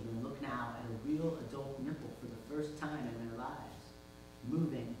 7-year-old children look now at a real adult nipple for the first time in their lives,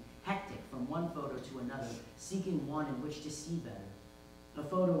 moving, hectic from one photo to another, seeking one in which to see better. A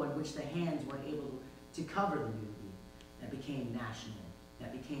photo in which the hands weren't able to cover the nudity that became national,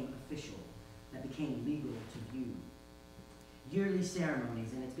 that became official, that became legal to view. Yearly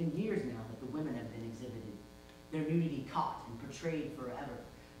ceremonies, and it's been years now that the women have been exhibited, their nudity caught and portrayed forever,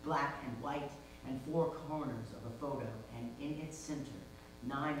 black and white, and 4 corners of a photo, and in its center,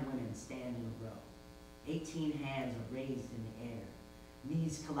 9 women stand in a row. 18 hands are raised in the air,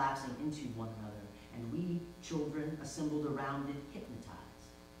 knees collapsing into one another, and we, children assembled around it,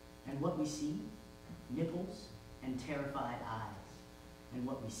 hypnotized. And what we see? Nipples and terrified eyes. And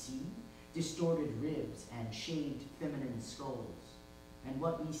what we see? Distorted ribs and shaved feminine skulls. And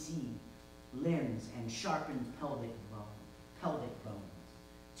what we see? Limbs and sharpened pelvic bones.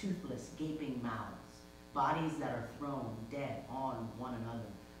 Toothless, gaping mouths, bodies that are thrown dead on one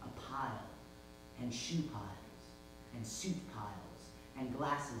another, a pile, and shoe piles, and suit piles, and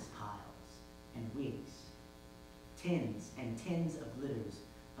glasses piles, and wigs. Tins and tins of litters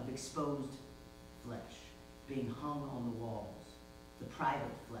of exposed flesh being hung on the walls, the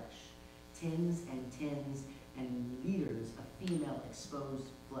private flesh. Tins and liters of female exposed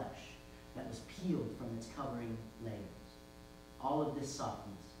flesh that was peeled from its covering layers. All of this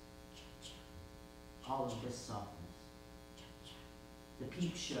softness. All of this softness. The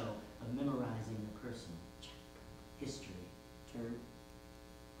peep show of memorizing the person. History. Turn.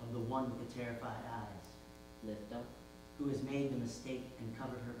 Of the one with the terrified eyes. Lift up. Who has made the mistake and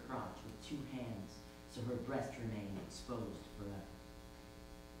covered her crotch with 2 hands so her breast remained exposed forever.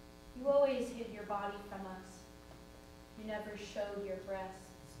 You always hid your body from us. You never showed your breasts.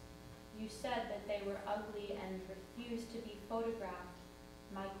 You said that they were ugly and refused to be photographed.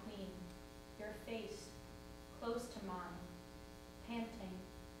 My queen, your face, close to mine, panting.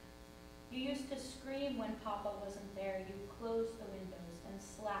 You used to scream when Papa wasn't there. You closed the windows and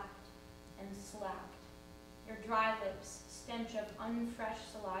slapped and slapped. Your dry lips, stench of unfresh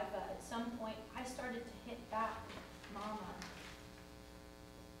saliva. At some point, I started to hit back, Mama.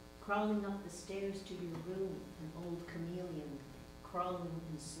 Crawling up the stairs to your room, an old chameleon, crawling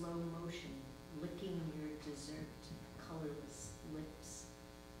in slow motion, licking your dessert, colorless lips.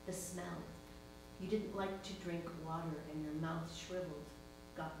 The smell. You didn't like to drink water and your mouth shriveled,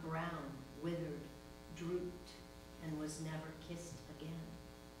 got brown, withered, drooped, and was never kissed again.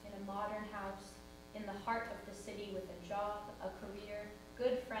 In a modern house, in the heart of the city with a job, a career,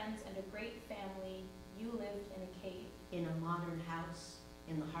 good friends, and a great family, you lived in a cave. In a modern house,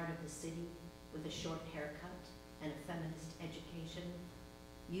 in the heart of the city, with a short haircut and a feminist education,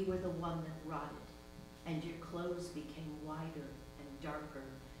 you were the one that rotted, and your clothes became wider and darker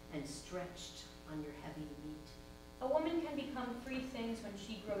and stretched on your heavy meat. A woman can become 3 things when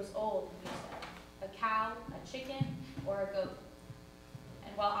she grows old, you said. A cow, a chicken, or a goat.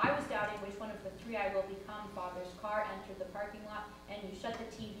 while I was doubting which one of the three I will become, Father's car entered the parking lot, and you shut the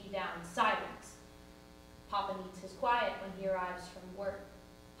TV down. Silence. Papa needs his quiet when he arrives from work.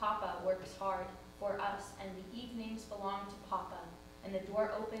 Papa works hard for us, and the evenings belong to Papa. And the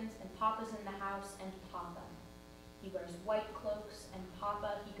door opens, and Papa's in the house, and Papa. He wears white cloaks, and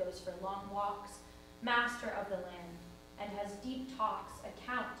Papa, he goes for long walks, master of the land, and has deep talks, a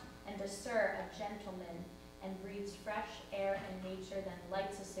count, and a sir, a gentleman, and breathes fresh air and nature, then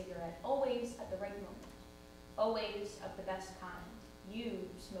lights a cigarette, always at the right moment, always of the best kind. You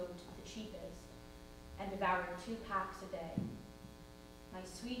smoked the cheapest, and devoured 2 packs a day. My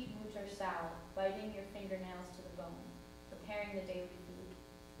sweet moves are sour, biting your fingernails to the bone, preparing the daily food.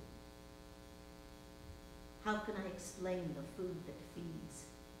 How can I explain the food that feeds?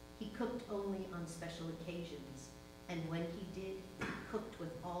 He cooked only on special occasions, and when he did, he cooked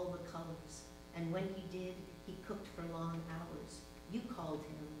with all the colors, and when he did, he cooked for long hours. You called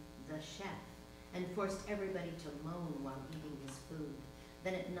him the chef, and forced everybody to moan while eating his food.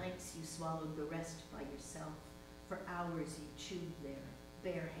 Then at nights you swallowed the rest by yourself. For hours you chewed there,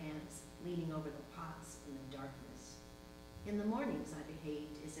 bare hands, leaning over the pots in the darkness. In the mornings I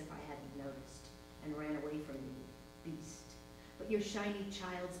behaved as if I hadn't noticed, and ran away from you, beast. But your shiny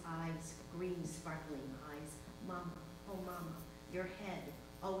child's eyes, green sparkling eyes, Mama, oh Mama, your head,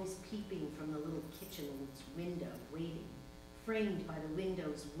 always peeping from the little kitchen window, waiting, framed by the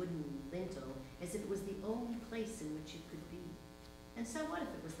window's wooden lintel, as if it was the only place in which you could be. And so what if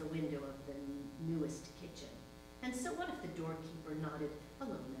it was the window of the newest kitchen? And so what if the doorkeeper nodded,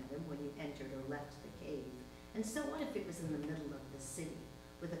 hello, madam, when you entered or left the cave? And so what if it was in the middle of the city,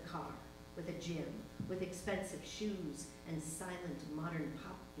 with a car, with a gym, with expensive shoes and silent modern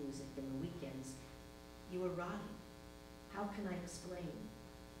pop music in the weekends? You were rotting. How can I explain?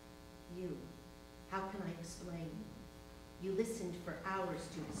 You. How can I explain? You listened for hours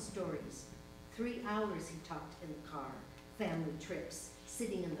to his stories. 3 hours he talked in the car, family trips,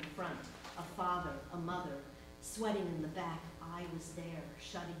 sitting in the front, a father, a mother, sweating in the back. I was there,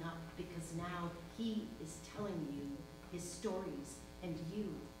 shutting up, because now he is telling you his stories, and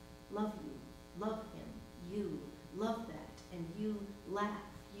you love him, you love that, and you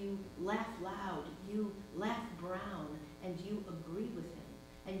laugh loud, you laugh brown, and you agree with him,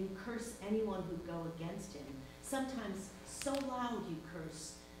 and you curse anyone who go against him, sometimes so loud you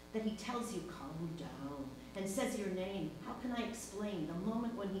curse that he tells you, calm down, and says your name. How can I explain the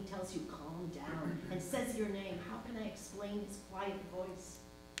moment when he tells you, calm down, and says your name? How can I explain his quiet voice?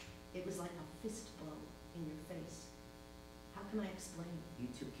 It was like a fist blow in your face. How can I explain? You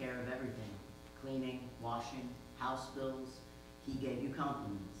took care of everything. Cleaning, washing, house bills. He gave you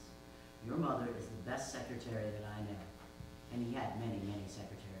compliments. Your mother is the best secretary that I know. And he had many, many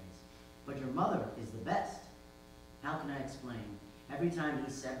secretaries. But your mother is the best. How can I explain? Every time he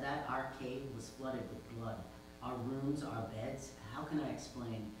said that, our cave was flooded with blood. Our rooms, our beds, how can I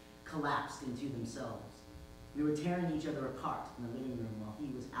explain, collapsed into themselves. We were tearing each other apart in the living room while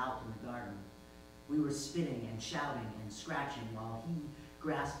he was out in the garden. We were spitting and shouting and scratching while he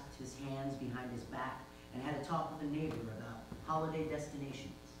grasped his hands behind his back and had a talk with a neighbor about holiday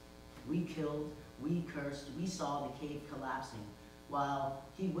destinations. We killed, we cursed, we saw the cave collapsing while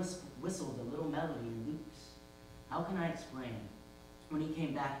he whistled a little melody in loops. How can I explain? When he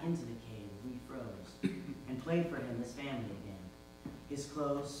came back into the cave, we froze and played for him his family again. His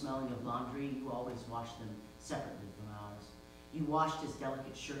clothes smelling of laundry, you always washed them separately from ours. You washed his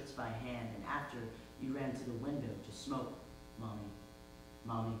delicate shirts by hand, and after, you ran to the window to smoke, Mommy.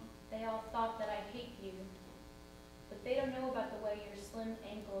 Mommy. They all thought that I hate you, but they don't know about the way your slim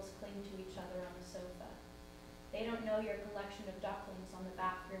ankles cling to each other on the sofa. They don't know your collection of ducklings on the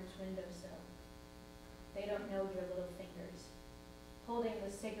bathroom's windowsill. They don't know your little fingers, holding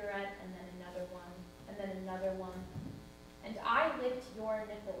the cigarette and then another one, and then another one. And I licked your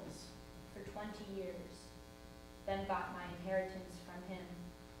nipples for 20 years, then got my inheritance from him.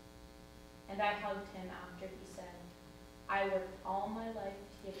 And I hugged him after he said, I worked all my life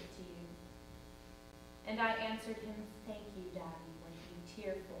to give it to you. And I answered him, thank you, Daddy, when he,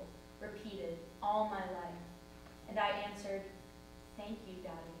 tearful, repeated, all my life. And I answered, thank you,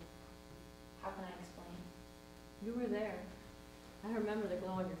 Daddy. How can I explain? You were there. I remember the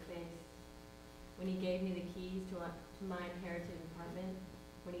glow on your face. When he gave me the keys to my inherited apartment,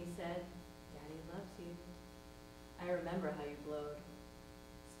 when he said, Daddy loves you. I remember how you glowed.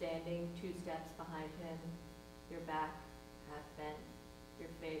 Standing 2 steps behind him, your back half bent, your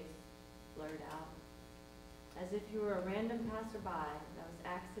face blurred out. As if you were a random passerby that was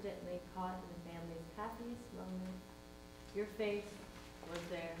accidentally caught in the family's happiest moment. Your face was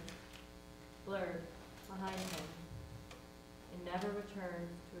there, blurred behind him, and never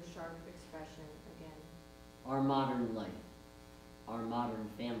returns to a sharp expression again. Our modern life, our modern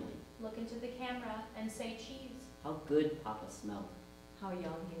family. Look into the camera and say cheese. How good Papa smelled. How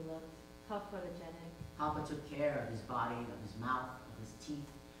young he looked, how photogenic. Papa took care of his body, of his mouth, of his teeth,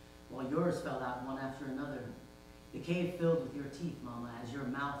 while yours fell out one after another. The cave filled with your teeth, Mama, as your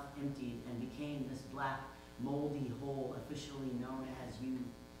mouth emptied and became this black, moldy hole officially known as you,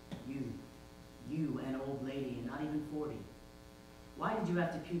 an old lady, and not even 40. Why did you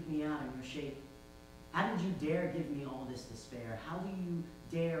have to puke me out in your shape? How did you dare give me all this despair? How do you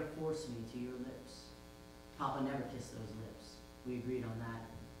dare force me to your lips? Papa never kissed those lips. We agreed on that,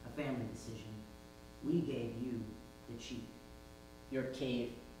 a family decision. We gave you the cheek. Your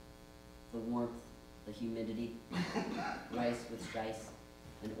cave, the warmth, the humidity, rice with shice,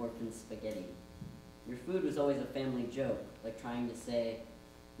 and orphan spaghetti. Your food was always a family joke, like trying to say,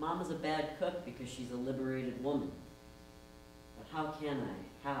 Mama's a bad cook because she's a liberated woman. But how can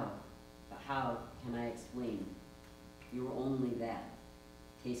I explain? You were only that.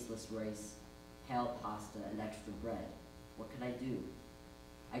 Tasteless rice, pale pasta, and extra bread. What could I do?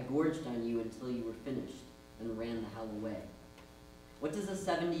 I gorged on you until you were finished, then ran the hell away. What does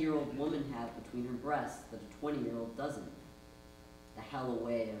a 70-year-old woman have between her breasts that a 20-year-old doesn't? The hell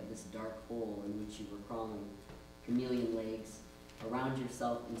away of this dark hole in which you were crawling, chameleon legs, around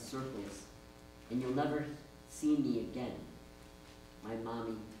yourself in circles, and you'll never see me again. My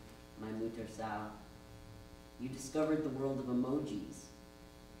mommy, my mutter Sao. You discovered the world of emojis.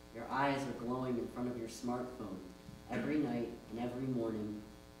 Your eyes are glowing in front of your smartphone. Every night and every morning,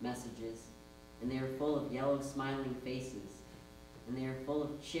 messages, and they are full of yellow smiling faces, and they are full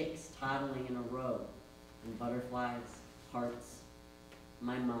of chicks toddling in a row, and butterflies, hearts.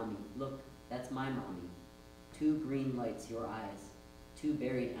 My mommy, look, that's my mommy. 2 green lights, your eyes, 2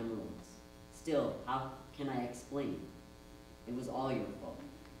 buried emeralds. Still, how can I explain? It was all your fault.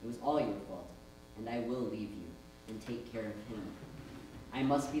 It was all your fault, and I will leave you and take care of him. I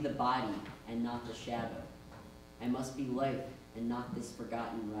must be the body and not the shadow. I must be life and not this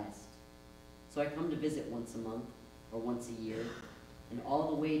forgotten rest. So I come to visit once a month or once a year, and all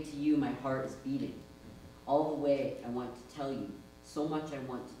the way to you my heart is beating. All the way I want to tell you, so much I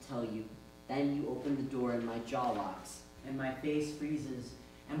want to tell you. Then you open the door and my jaw locks. And my face freezes,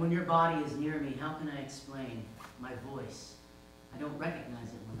 and when your body is near me, how can I explain? My voice. I don't recognize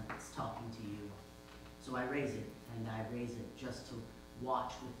it when it's talking to you. So I raise it, and I raise it just to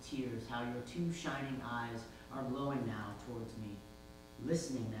watch with tears how your 2 shining eyes are glowing now towards me,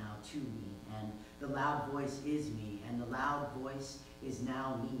 listening now to me, and the loud voice is me, and the loud voice is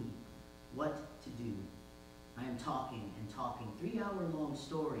now me. What to do? I am talking and talking, 3-hour-long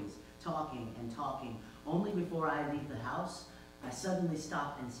stories, talking and talking. Only before I leave the house, I suddenly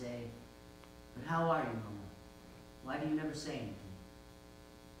stop and say, but how are you, Mama? Why do you never say anything?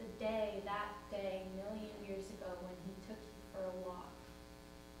 That day, a million years ago when he took you for a walk.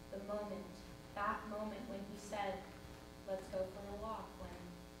 That moment when he said, let's go for a walk, when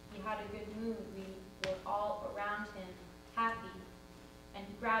he had a good mood, we were all around him, happy. And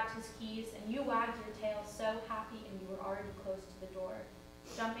he grabbed his keys, and you wagged your tail so happy, and you were already close to the door,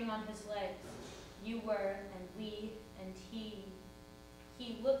 jumping on his legs. You were, and we, and he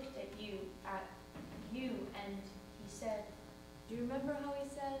looked at you, and he said, do you remember how he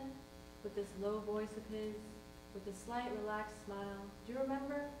said, with this low voice of his, with a slight relaxed smile, do you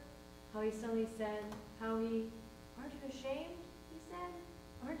remember how he suddenly said, aren't you ashamed, he said?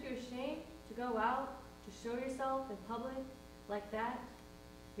 Aren't you ashamed to go out, to show yourself in public like that?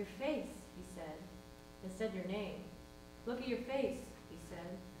 Your face, he said, and said your name. Look at your face, he said,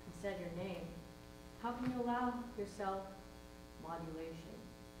 and said your name. How can you allow yourself modulation?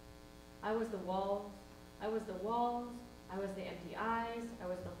 I was the walls, I was the empty eyes, I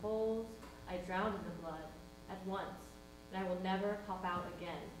was the holes. I drowned in the blood at once, and I will never pop out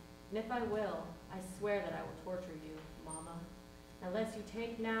again. And if I will, I swear that I will torture you, Mama, unless you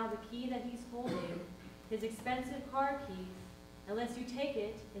take now the key that he's holding, his expensive car keys, unless you take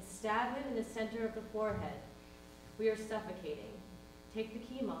it and stab him in the center of the forehead. We are suffocating. Take the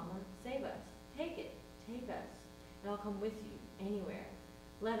key, Mama. Save us. Take it. Take us. And I'll come with you, anywhere.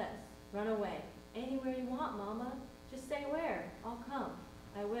 Let us run away. Anywhere you want, Mama. Just say where. I'll come.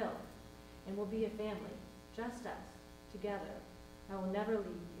 I will. And we'll be a family. Just us. Together. I will never leave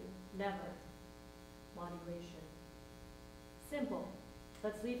you. Never. Modulation. Simple.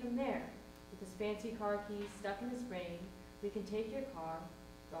 Let's leave him there. With his fancy car keys stuck in his brain, we can take your car,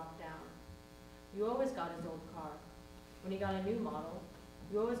 drop down. You always got his old car. When he got a new model,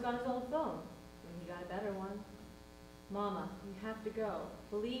 you always got his old phone. When he got a better one. Mama, you have to go.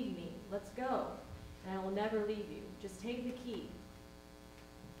 Believe me, let's go. and I will never leave you. Just take the key.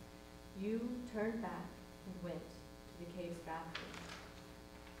 You turned back and went to the cave's bathroom.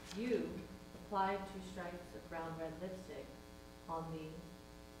 You applied 2 stripes of brown red lipstick on the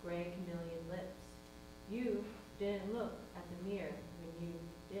gray chameleon lips. You didn't look at the mirror when you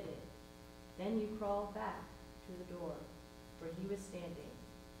did it. Then you crawled back to the door where he was standing,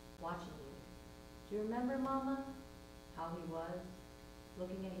 watching you. Do you remember, Mama, how he was,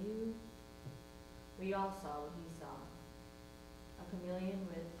 looking at you? We all saw what he saw. A chameleon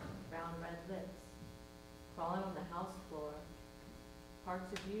with brown red lips, crawling on the house floor,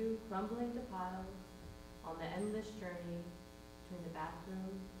 parts of you crumbling to piles on the endless journey between the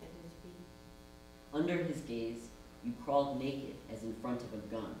bathroom and his feet. Under his gaze, you crawled naked as in front of a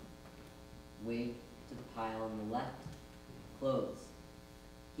gun. Wig to the pile on the left, clothes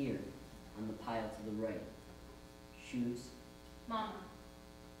here on the pile to the right, shoes. Mama,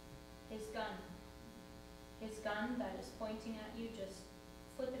 his gun. His gun that is pointing at you, just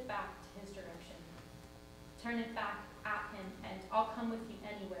flip it back to his direction. Turn it back at him, and I'll come with you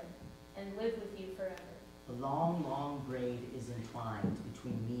anywhere and live with you forever. The long, long braid is entwined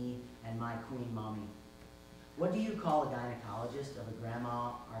between me and my queen mommy. What do you call a gynecologist of a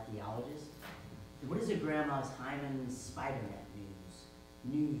grandma archaeologist? What is a grandma's hymen spider-net news?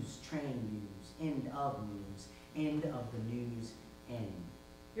 News, train news, end of the news, end.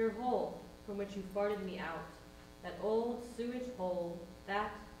 Your hole from which you farted me out, that old sewage hole,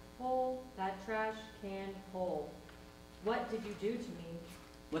 that trash can hole. What did you do to me?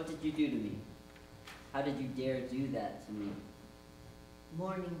 What did you do to me? How did you dare do that to me?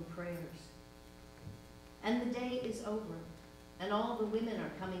 Morning prayers. And the day is over, and all the women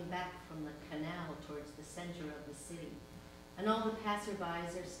are coming back from the canal towards the center of the city. And all the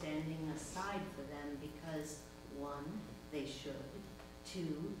passerbys are standing aside for them because 1, they should,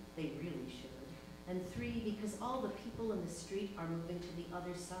 2, they really should, and 3, because all the people in the street are moving to the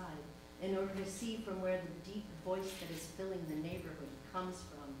other side in order to see from where the deep voice that is filling the neighborhood comes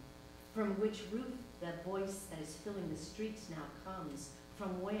from which roof that voice that is filling the streets now comes,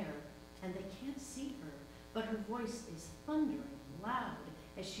 from where, and they can't see her, but her voice is thundering loud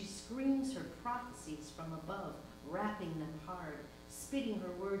as she screams her prophecies from above, rapping them hard, spitting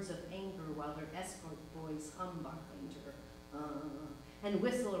her words of anger while her escort boys hum behind her, and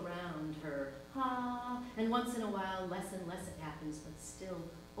whistle around her, ha, and once in a while, less and less it happens, but still,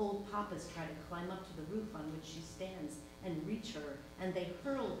 old papas try to climb up to the roof on which she stands and reach her, and they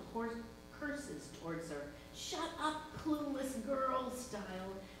hurl curses towards her, shut up, clueless girl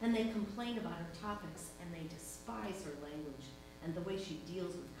style, and they complain about her topics, and they despise her language and the way she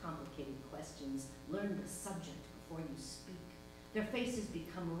deals with complicated questions. Learn the subject before you speak. Their faces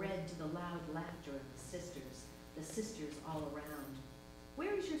become red to the loud laughter of the sisters all around.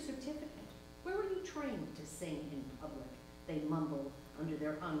 Where is your certificate? Where were you trained to sing in public? They mumble under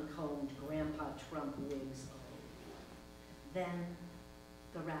their uncombed Grandpa Trump wigs. Then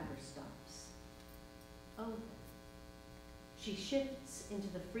the rapper stops. Oh. She shifts into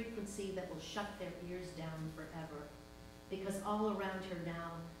the frequency that will shut their ears down forever, because all around her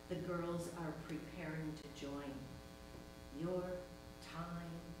now, the girls are preparing to join. Your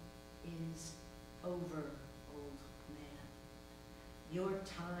time is over, old man. Your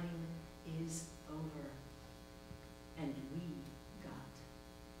time is over, and we got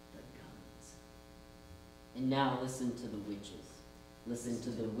the guns. And now listen to the witches. Listen to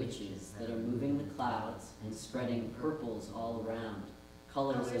the witches that are moving the clouds and spreading purples all around,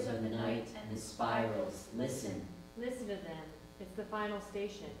 colors of the night and spirals. Listen. Listen to them. It's the final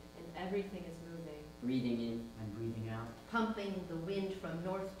station, and everything is moving. Breathing in and breathing out. Pumping the wind from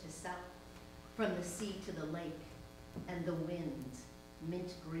north to south, from the sea to the lake, and the winds,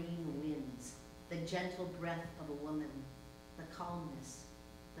 mint green winds, the gentle breath of a woman, the calmness,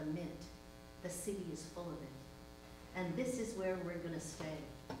 the mint. The city is full of it. And this is where we're gonna stay.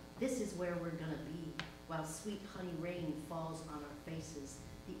 This is where we're gonna be, while sweet honey rain falls on our faces,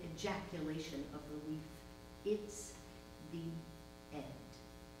 the ejaculation of relief. It's the end.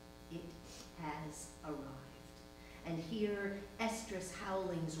 It has arrived. And here, estrus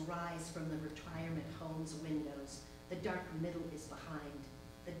howlings rise from the retirement home's windows. The dark middle is behind,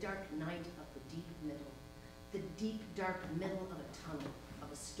 the dark night of the deep middle. The deep, dark middle of a tunnel,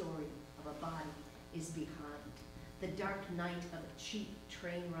 of a story, of a body is behind. The dark night of a cheap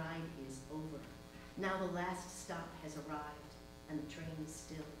train ride is over. Now the last stop has arrived, and the train is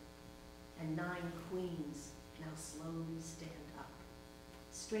still. And 9 queens now slowly stand up,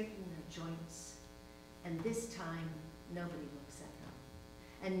 straighten their joints, and this time nobody looks at them,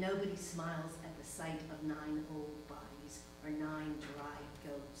 and nobody smiles at the sight of 9 old bodies or 9 dry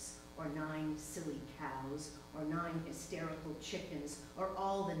goats, or 9 silly cows, or 9 hysterical chickens, or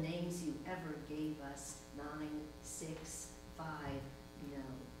all the names you ever gave us. 9, 6, 5, no.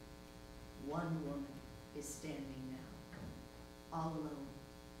 One woman is standing now, all alone.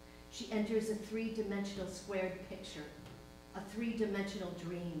 She enters a 3-dimensional squared picture, a 3-dimensional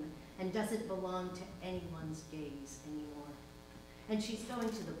dream, and doesn't belong to anyone's gaze anymore. And she's going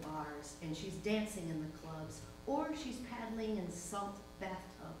to the bars, and she's dancing in the clubs, or she's paddling in salt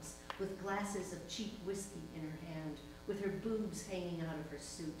bathtubs with glasses of cheap whiskey in her hand, with her boobs hanging out of her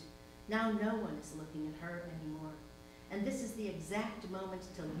suit. Now no one is looking at her anymore. And this is the exact moment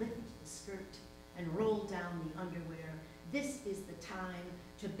to lift the skirt and roll down the underwear. This is the time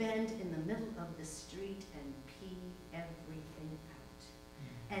to bend in the middle of the street and pee everything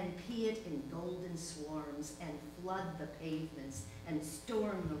out. And pee it in golden swarms and flood the pavements and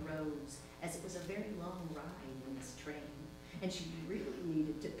storm the roads, as it was a very long ride in this train. And she really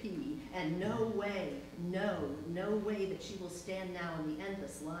needed to pee, and no way that she will stand now in the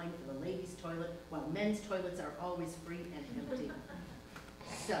endless line for the ladies' toilet while men's toilets are always free and empty.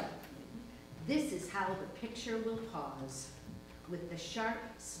 So, this is how the picture will pause, with the sharp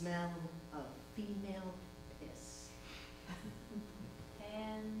smell of female piss.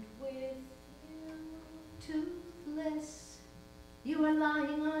 And with you, toothless, you are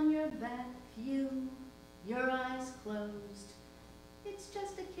lying on your back, your eyes closed. It's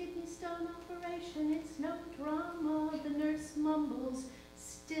just a kidney stone operation, it's no drama, the nurse mumbles.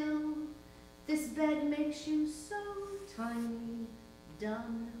 Still, this bed makes you so tiny.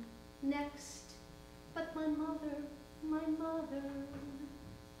 Done. Next. But my mother,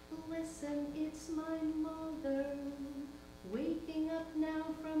 listen, it's my mother, waking up now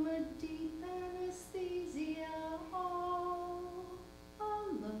from a deep anesthesia, all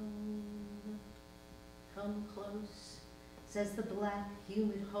alone. Come close, says the black,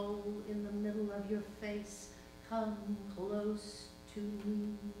 humid hole in the middle of your face. Come close to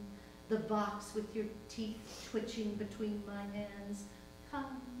me, the box with your teeth twitching between my hands.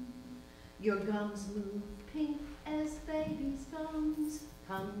 Come, your gums move pink as baby's gums.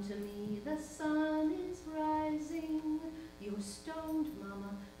 Come to me, the sun is rising. You're stoned,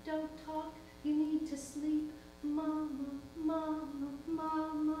 mama, don't talk, you need to sleep. Mama, mama,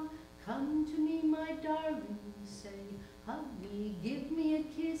 mama, come to me, my darling, you say. Hug me, give me a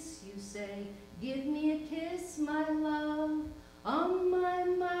kiss, you say. Give me a kiss, my love, on my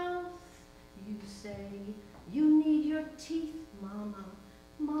mouth, you say. You need your teeth, mama,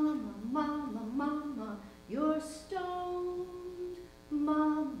 mama, mama, mama. You're stoned,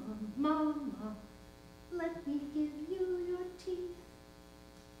 mama, mama. Let me give you your teeth.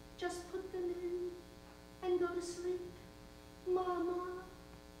 Just put them in and go to sleep. Mama,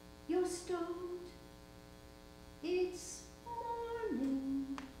 you're stoned. It's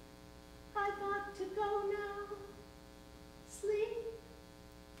morning. I got to go now. Sleep,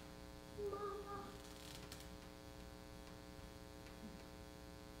 mama.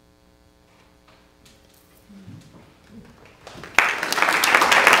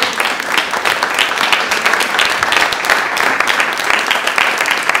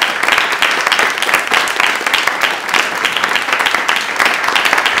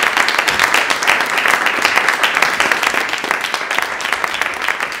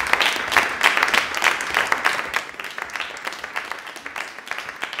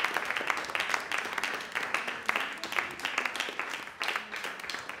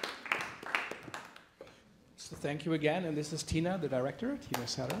 Thank you again, and this is Tina, the director, Tina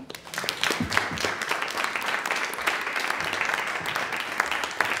Sarah.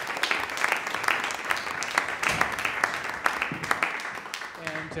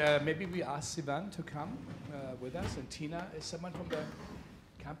 And maybe we ask Sivan to come with us, and Tina, is someone from the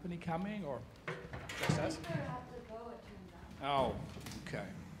company coming, or just us? Oh, okay.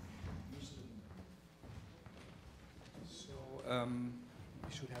 So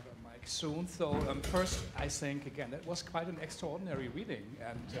we should have a mic soon. So first, I think, again, that was quite an extraordinary reading,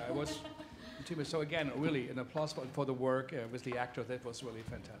 and I was intimidated. So again, really, an applause for the work with the actor. That was really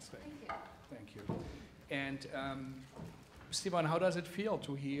fantastic. Thank you. Thank you. And Sivan, how does it feel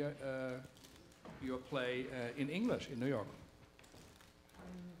to hear your play in English in New York?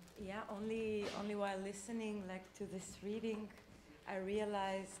 Yeah, only while listening to this reading, I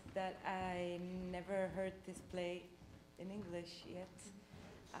realized that I never heard this play in English yet.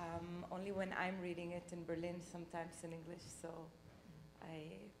 Only when I'm reading it in Berlin, sometimes in English. So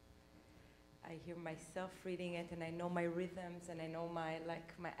I hear myself reading it, and I know my rhythms, and I know my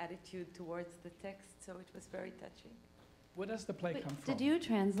attitude towards the text. So it was very touching. Where does the play come from? Did you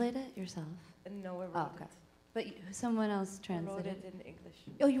translate it yourself? No, I wrote okay. it. But someone else I translated. wrote it in English.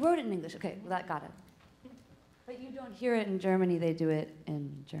 Oh, you wrote it in English. Okay, well, that got it. But you don't hear it in Germany. They do it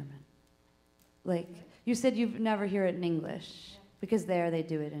in German. Like you said, you've never hear it in English because there they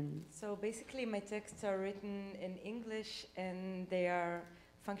do it in. So basically, my texts are written in English, and they are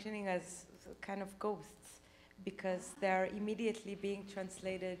functioning as kind of ghosts because they are immediately being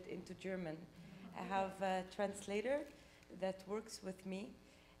translated into German. I have a translator that works with me,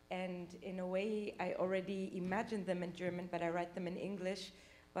 and in a way, I already imagine them in German, but I write them in English.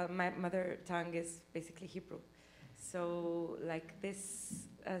 Well, my mother tongue is basically Hebrew. So, like, this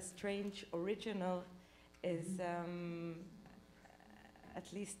strange original is,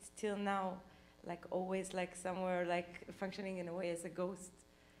 at least till now, like, always, like, somewhere, like, functioning in a way as a ghost,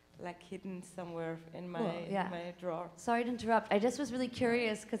 like, hidden somewhere in my, my drawer. Sorry to interrupt. I just was really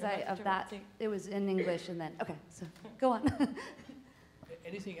curious because it was in English, and then, okay, so go on.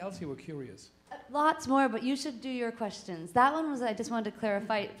 Anything else you were curious? Lots more, but you should do your questions. That one was, I just wanted to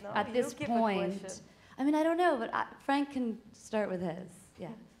clarify at this point. I mean, I don't know, but Frank can start with his. Yeah.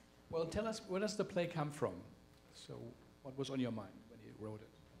 Well, tell us, where does the play come from? So, what was on your mind when you wrote it?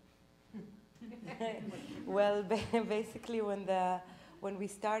 Well, basically, when we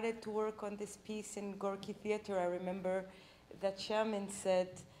started to work on this piece in Gorky Theater, I remember that Shaman said,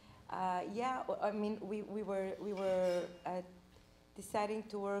 "Yeah, I mean, we were deciding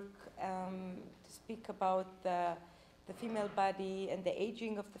to work to speak about the female body and the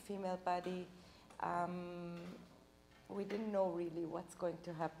aging of the female body. We didn't know really what's going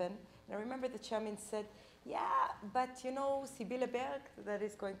to happen. And I remember the Shaman said, yeah, but you know, Sibylle Berg, that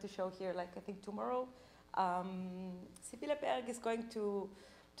is going to show here, like I think tomorrow, Sibylle Berg is going to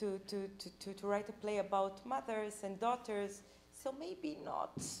write a play about mothers and daughters, so maybe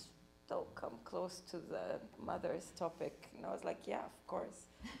not, don't come close to the mother's topic." And I was like, yeah, of course.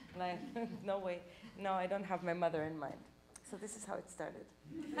 Like, no way. No, I don't have my mother in mind. So this is how it started.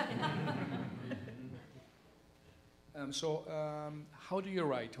 How do you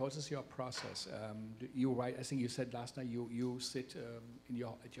write? What is your process? Do you write, I think you said last night, you sit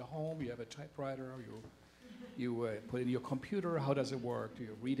at your home, you have a typewriter, you put it in your computer. How does it work? Do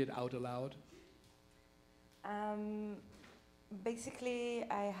you read it out aloud? Basically,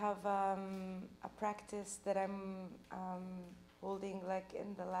 I have a practice that I'm holding like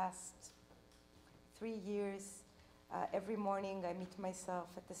in the last 3 years. Every morning I meet myself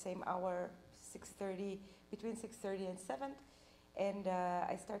at the same hour, 6:30, between 6:30 and 7, and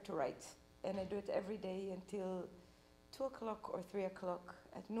I start to write. And I do it every day until 2 o'clock or 3 o'clock.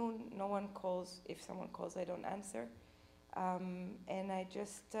 At noon, no one calls. If someone calls, I don't answer. And I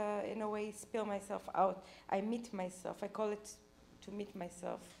just, in a way, spill myself out. I meet myself. I call it to meet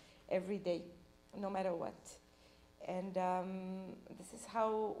myself every day, no matter what. And this is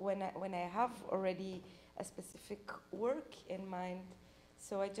how, when I have already a specific work in mind,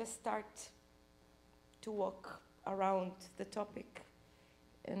 so I just start to walk around the topic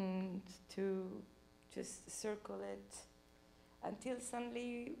and to just circle it until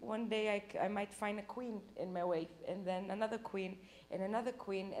suddenly one day I might find a queen in my way, and then another queen,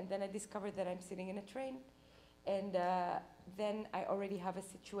 and then I discover that I'm sitting in a train, and then I already have a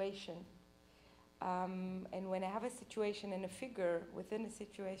situation. And when I have a situation and a figure within a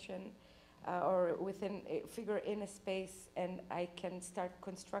situation, or within a figure in a space, and I can start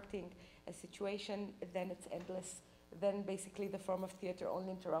constructing a situation, then it's endless. Then basically the form of theater only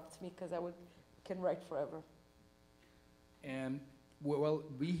interrupts me because can write forever. And well,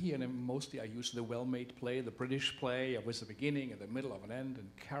 we here mostly are used to the well-made play, the British play, with a beginning and the middle of an end, and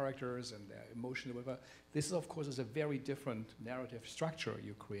characters and emotion, whatever. This, is, of course, is a very different narrative structure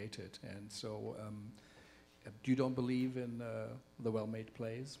you created. And so, you don't believe in the well-made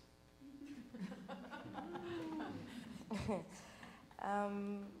plays?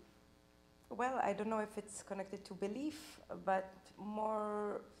 Well, I don't know if it's connected to belief, but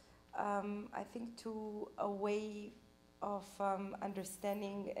more, I think, to a way of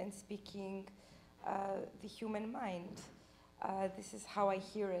understanding and speaking the human mind. This is how I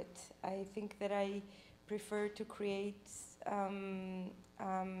hear it. I think that I prefer to create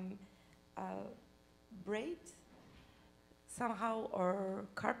braid somehow, or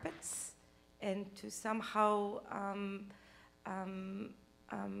carpets, and to somehow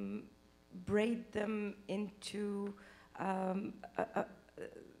braid them into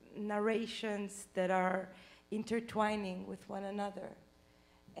narrations that are intertwining with one another,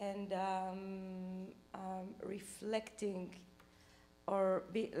 and reflecting, or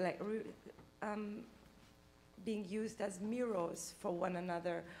being used as mirrors for one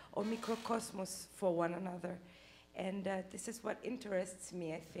another, or microcosmos for one another. And this is what interests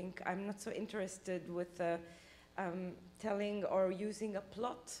me, I think. I'm not so interested with telling or using a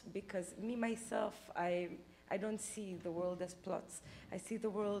plot, because me, myself, I don't see the world as plots. I see the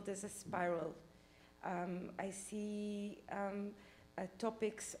world as a spiral. I see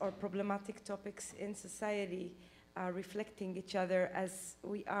topics or problematic topics in society reflecting each other as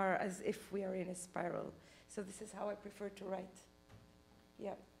if we are in a spiral. So this is how I prefer to write.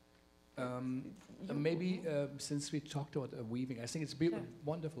 Yeah. Maybe since we talked about weaving, I think it's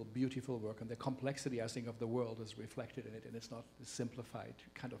wonderful, beautiful work, and the complexity, I think, of the world is reflected in it, and it's not simplified,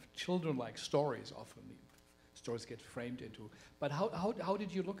 kind of children-like stories often. Stories get framed into. But how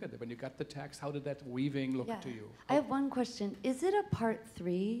did you look at it when you got the text? How did that weaving look to you? I have one question. Is it a part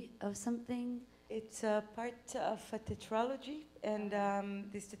 3 of something? It's a part of a tetralogy, and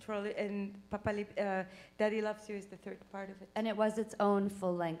this tetralogy, and Daddy Loves You is the third part of it. And it was its own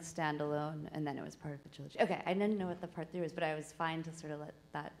full-length standalone, and then it was part of the trilogy. Okay, I didn't know what the part 3 was, but I was fine to sort of let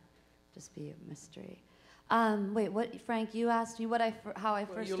that just be a mystery. Wait, what, Frank, you asked me how I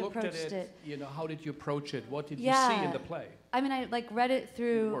first approached it. You know, how did you approach it? What did you see in the play? I mean, I read it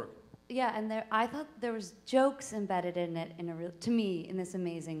through. Yeah, and I thought there was jokes embedded in it to me in this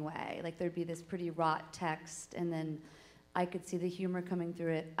amazing way. Like there'd be this pretty wrought text, and then I could see the humor coming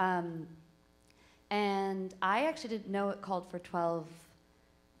through it. And I actually didn't know it called for 12.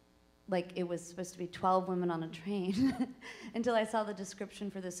 Like it was supposed to be 12 women on a train until I saw the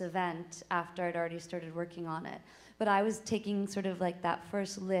description for this event after I'd already started working on it. But I was taking sort of like that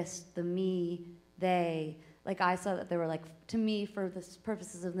first list, the me, they, like I saw that there were like, to me, for the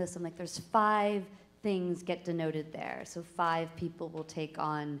purposes of this, I'm like, there's 5 things get denoted there. So 5 people will take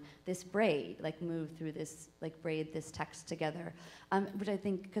on this braid, like move through this, like braid this text together. Which I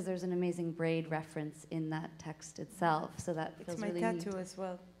think, because there's an amazing braid reference in that text itself, so that feels really neat. It's my tattoo as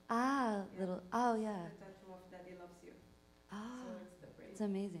well. Ah, yeah. The tattoo of Daddy Loves You. Ah, so it's the braid. It's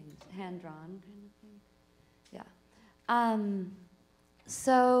amazing. Hand-drawn kind of thing. Yeah.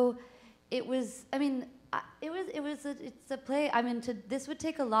 So it was, I mean, it's a play. I mean, this would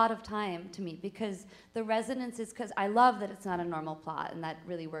take a lot of time to me, because the resonance is, because I love that it's not a normal plot, and that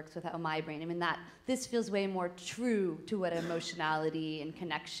really works with how my brain, I mean, this feels way more true to what emotionality and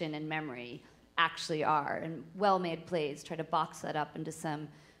connection and memory actually are, and well-made plays try to box that up into some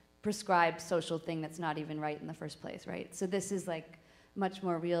prescribed social thing that's not even right in the first place, right? So this is like much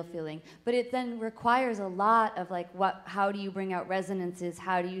more real feeling. But it then requires a lot of like, how do you bring out resonances?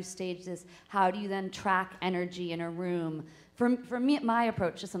 How do you stage this? How do you then track energy in a room? For me, my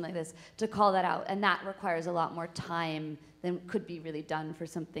approach to something like this, to call that out, and that requires a lot more time than could be really done for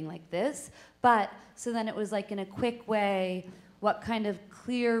something like this. But, so then it was like in a quick way, what kind of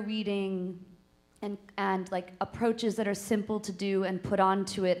clear reading and like approaches that are simple to do and put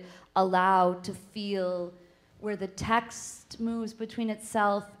onto it allow to feel where the text moves between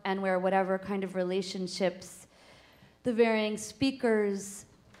itself and where whatever kind of relationships the varying speakers,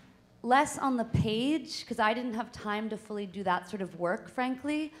 less on the page, because I didn't have time to fully do that sort of work,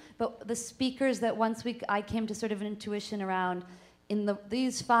 frankly, but the speakers that I came to sort of an intuition around, in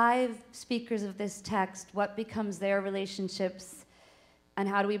these 5 speakers of this text, what becomes their relationships, and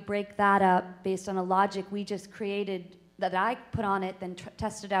how do we break that up based on a logic we just created that I put on it, then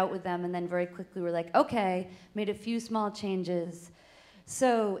tested out with them, and then very quickly we're like, okay, made a few small changes.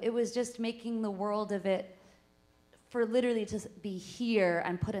 So it was just making the world of it for literally to be here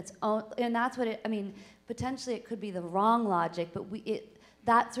and put its own, and that's what I mean, potentially it could be the wrong logic, but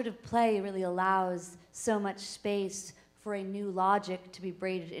that sort of play really allows so much space for a new logic to be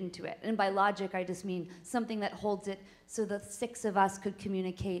braided into it. And by logic, I just mean something that holds it so the 6 of us could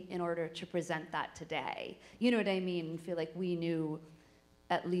communicate in order to present that today. You know what I mean? Feel like we knew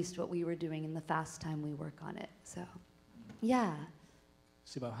at least what we were doing in the fast time we work on it. So, yeah.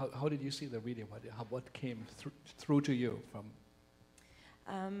 Sivan, how did you see the reading? What came through to you from?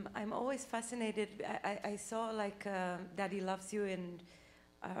 I'm always fascinated. I saw like Daddy Loves You in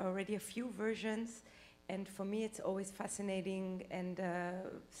already a few versions. And for me, it's always fascinating and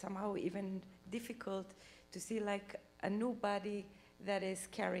somehow even difficult to see like a new body that is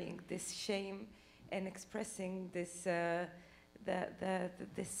carrying this shame and expressing this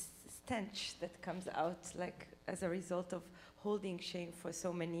this stench that comes out like as a result of holding shame for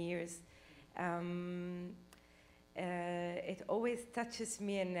so many years. It always touches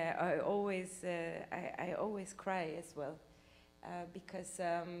me, and I always cry as well because.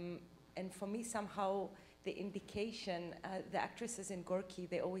 And for me, somehow, the indication, the actresses in Gorky,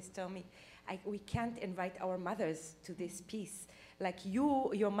 they always tell me, we can't invite our mothers to this piece. Like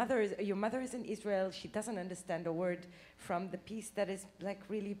your mother is in Israel, she doesn't understand a word from the piece that is like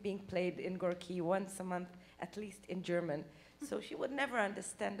really being played in Gorky once a month at least in German. So she would never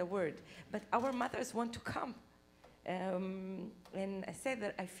understand a word. But our mothers want to come. And I say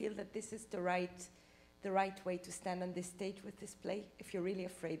that I feel that this is the right way to stand on this stage with this play, if you're really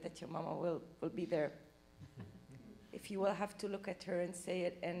afraid that your mama will be there. If you will have to look at her and say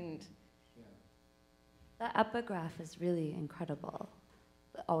it, and... The epigraph is really incredible.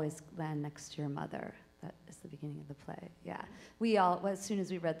 Always land next to your mother. That is the beginning of the play. Yeah, we all, as soon as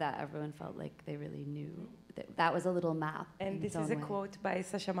we read that, everyone felt like they really knew that was a little map. And this is a quote by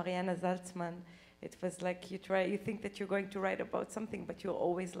Sasha Mariana Salzman. It was like you think that you're going to write about something, but you'll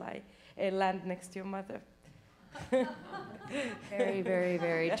always land next to your mother. Very, very,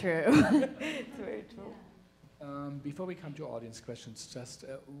 very true. It's very true. Before we come to audience questions, just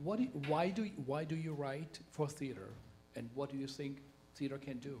why do you write for theater, and what do you think theater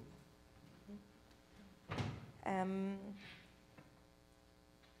can do?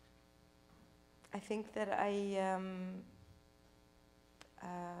 I think that I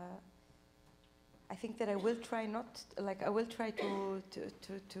will try to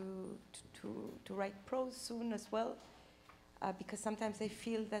write prose soon as well. Because sometimes I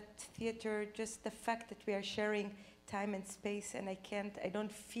feel that theater, just the fact that we are sharing time and space, and I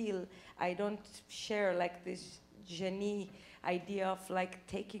don't share like this genie idea of like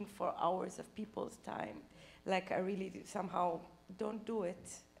taking 4 hours of people's time. Like I really somehow don't do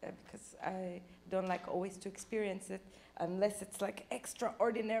it because I don't like always to experience it unless it's like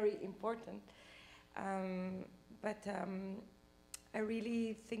extraordinary important. But I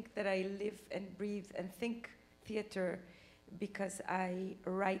really think that I live and breathe and think theater because I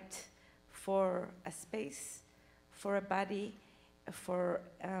write for a space, for a body, for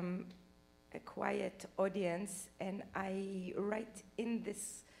a quiet audience, and I write in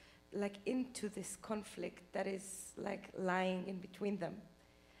this, like into this conflict that is like lying in between them.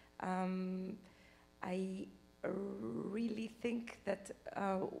 I really think that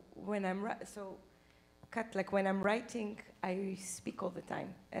when I'm when I'm writing, I speak all the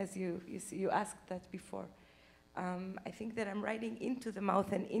time, as you asked that before. I think that I'm writing into the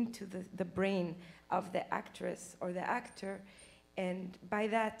mouth and into the brain of the actress or the actor, and by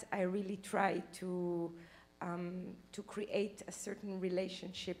that I really try to create a certain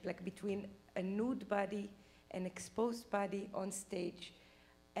relationship, like between a nude body, an exposed body on stage,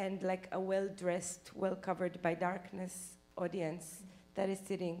 and like a well-dressed, well-covered by darkness audience that is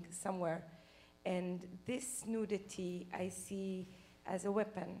sitting somewhere. And this nudity I see as a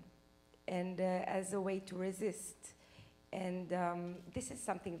weapon and as a way to resist. And this is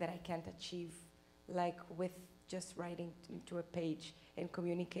something that I can't achieve, like with just writing to a page and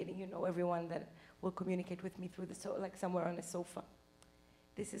communicating. You know, everyone that will communicate with me through like somewhere on a sofa.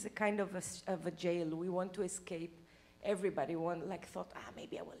 This is a kind of a jail. We want to escape. Everybody thought,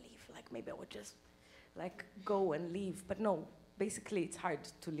 maybe I will leave. Like maybe I would just like go and leave. But no. Basically, it's hard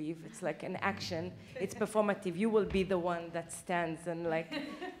to leave. It's like an action. It's performative. You will be the one that stands and like,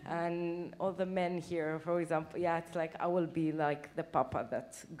 and all the men here, for example, yeah, it's like I will be like the papa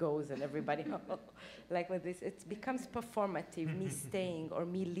that goes and everybody, like with this, it becomes performative, me staying or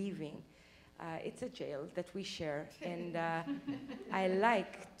me leaving. It's a jail that we share, and I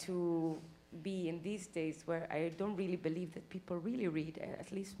like to be in these days where I don't really believe that people really read.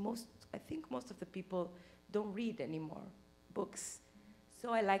 At least I think most of the people don't read anymore. Books. So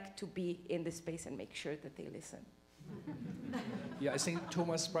I like to be in the space and make sure that they listen. Yeah, I think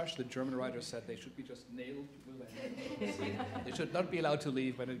Thomas Sprasch, the German writer, said they should be just nailed to the land. They should not be allowed to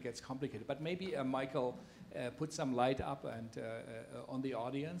leave when it gets complicated. But maybe Michael put some light up and on the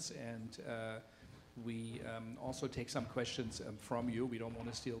audience, and we also take some questions from you. We don't want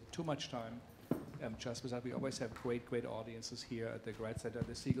to steal too much time. Just because we always have great audiences here at the Grad Center,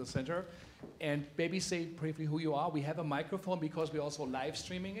 the Segal Center. And maybe say briefly who you are. We have a microphone because we're also live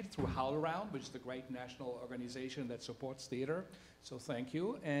streaming it through HowlRound, which is the great national organization that supports theater. So thank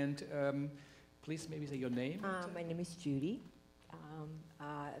you. And please maybe say your name. My name is Judy.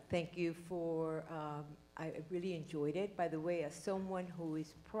 Thank you for, I really enjoyed it. By the way, as someone who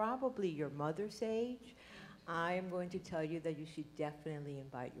is probably your mother's age, I am going to tell you that you should definitely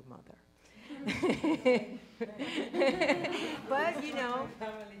invite your mother. But you know,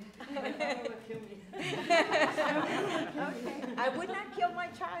 I would not kill my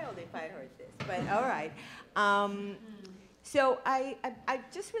child if I heard this, but all right. So I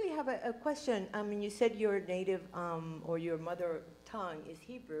just really have a question. I mean, you said your native or your mother tongue is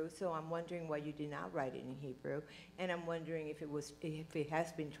Hebrew, so I'm wondering why you did not write it in Hebrew, and I'm wondering if it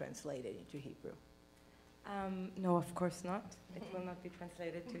has been translated into Hebrew. No, of course not. It will not be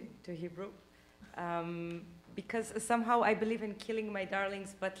translated to Hebrew. because somehow I believe in killing my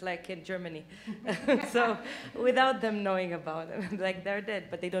darlings, but like in Germany. So without them knowing about it, like they're dead,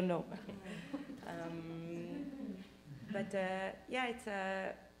 but they don't know. Yeah,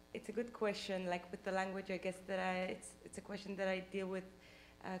 it's a good question. Like with the language, I guess that it's a question that I deal with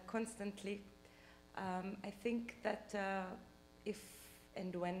constantly. I think that if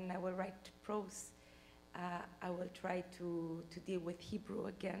and when I will write prose, I will try to deal with Hebrew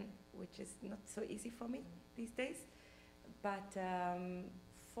again, which is not so easy for me these days. But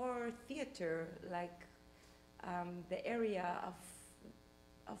for theater, like the area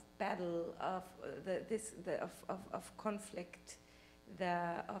of battle, of of conflict,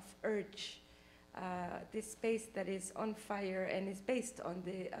 of urge, this space that is on fire and is based on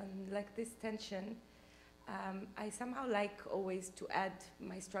like this tension. I somehow like always to add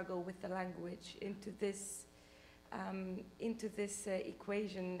my struggle with the language into this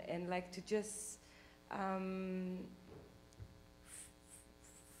equation, and like to just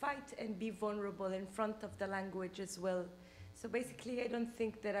fight and be vulnerable in front of the language as well. So basically, I don't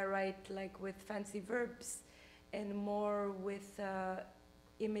think that I write like with fancy verbs, and more with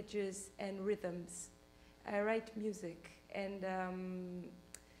images and rhythms. I write music, and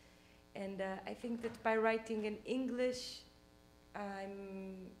I think that by writing in English,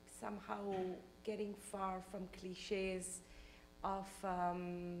 I'm somehow getting far from cliches of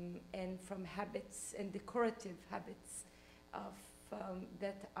and from habits and decorative habits of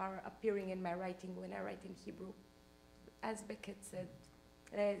that are appearing in my writing when I write in Hebrew. As Beckett said,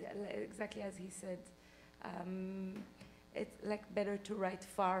 exactly as he said, it's like better to write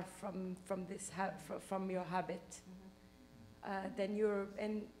far from this from your habit, than you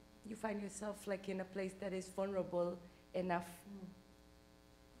find yourself like in a place that is vulnerable enough.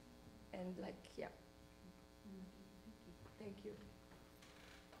 And like, yeah. Thank you.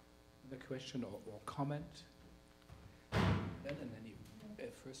 The question or comment? And then you,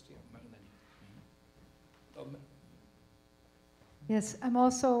 first, yeah, and then you. Yes, I'm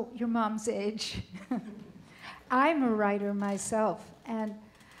also your mom's age. I'm a writer myself, and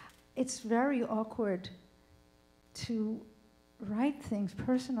it's very awkward to write things,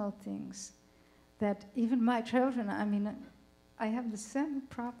 personal things, that even my children, I mean, I have the same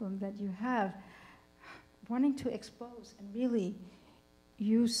problem that you have, wanting to expose and really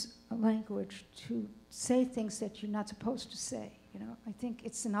use a language to say things that you're not supposed to say. You know, I think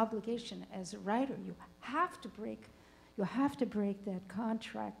it's an obligation as a writer. You have to break that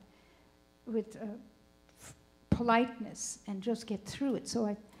contract with politeness and just get through it. So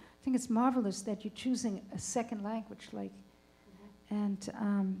I think it's marvelous that you're choosing a second language, like,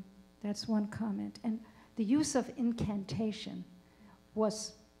 and that's one comment. And the use of incantation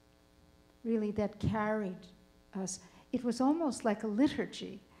was really that carried us. It was almost like a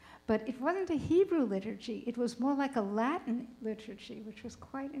liturgy, but it wasn't a Hebrew liturgy. It was more like a Latin liturgy, which was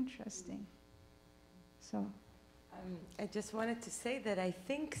quite interesting. So. I just wanted to say that I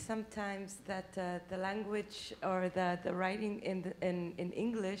think sometimes that the language or the writing in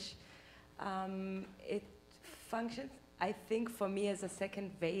English, it functions, I think, for me as a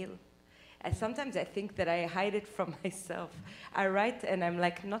second veil. And sometimes I think that I hide it from myself. I write and I'm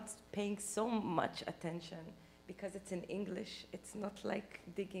like not paying so much attention because it's in English. It's not like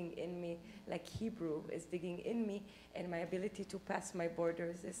digging in me like Hebrew is digging in me, and my ability to pass my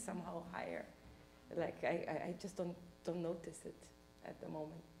borders is somehow higher. Like I just don't notice it at the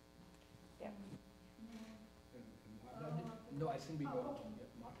moment. Yeah. No, I think we go.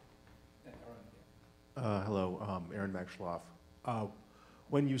 Hello, Aaron Maxschloff.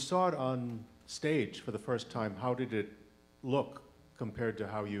 When you saw it on stage for the first time, how did it look compared to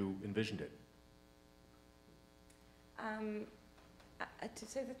how you envisioned it? To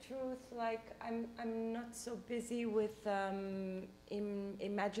say the truth, like I'm not so busy with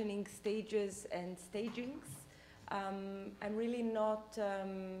imagining stages and stagings. I'm really not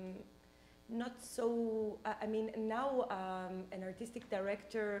so. I mean, now an artistic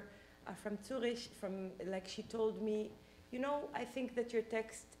director from Zurich, she told me, you know, I think that your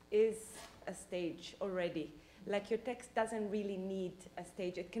text is a stage already. Like your text doesn't really need a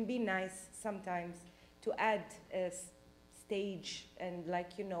stage. It can be nice sometimes to add a stage, and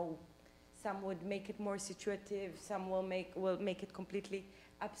like, you know, some would make it more situative, some will make it completely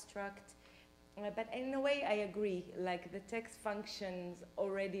abstract. But in a way, I agree. Like the text functions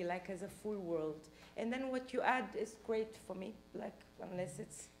already like as a full world, and then what you add is great for me. Like unless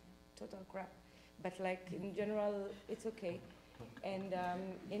it's total crap, but like in general, it's okay. And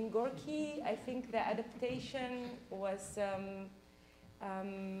in Gorky, I think the adaptation was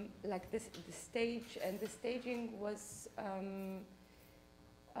like the stage and the staging was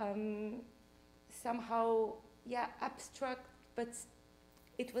somehow, yeah, abstract, but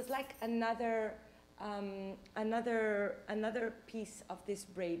it was like another piece of this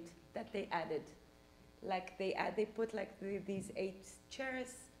braid that they added. Like they put like these 8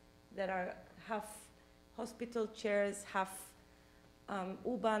 chairs that are half hospital chairs, half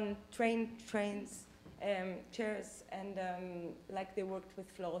U-Bahn trains, chairs, and like they worked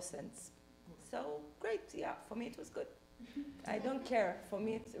with fluorescents. So great, yeah, for me it was good. I don't care, for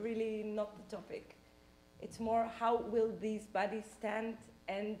me it's really not the topic. It's more how will these bodies stand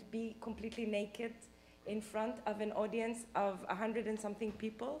and be completely naked in front of an audience of 100 and something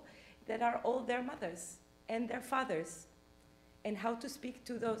people that are all their mothers and their fathers, and how to speak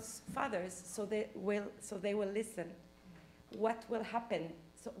to those fathers so they will listen. What will happen?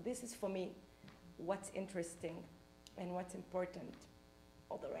 So this is for me what's interesting and what's important.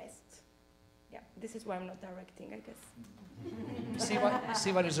 All the rest, yeah, this is why I'm not directing, I guess.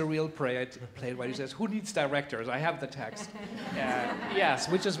 Sivan is a real playwright. He says, "Who needs directors? I have the text." Yes,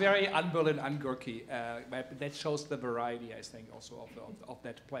 which is very un-Berlin, un-Gurki. But that shows the variety, I think, also of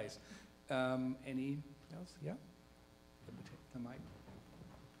that place. Any else? Yeah? Let me take the mic.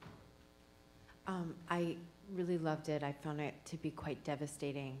 I really loved it. I found it to be quite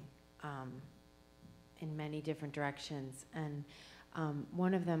devastating in many different directions. And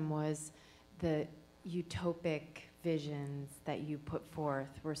one of them was the utopic visions that you put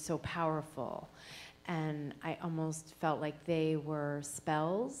forth were so powerful. And I almost felt like they were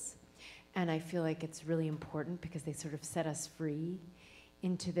spells. And I feel like it's really important because they sort of set us free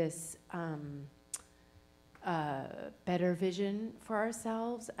into this better vision for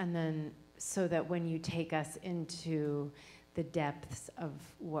ourselves. And then so that when you take us into the depths of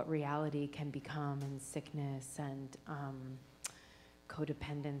what reality can become, and sickness and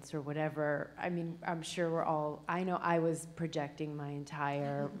codependence or whatever. I mean, I'm sure we're all, I know I was projecting my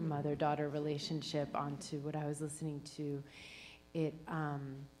entire mother-daughter relationship onto what I was listening to. It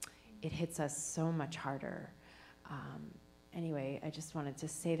hits us so much harder. Anyway, I just wanted to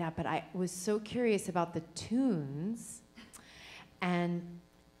say that, but I was so curious about the tunes, and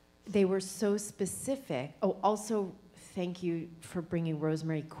they were so specific. Oh, also, thank you for bringing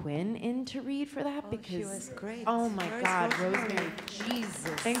Rosemary Quinn in to read for that, because she was great. Oh my God, Rosemary, Jesus,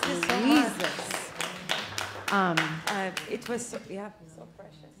 thank you so much. It was so, yeah, so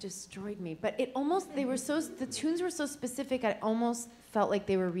precious. Destroyed me, but it almost, they were so, the tunes were so specific, I almost felt like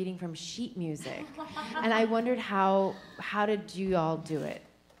they were reading from sheet music. And I wondered how did you all do it?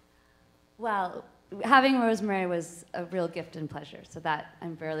 Well, having Rosemary was a real gift and pleasure, so that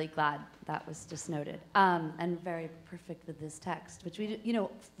I'm very glad that was just noted. And very perfect with this text, which we,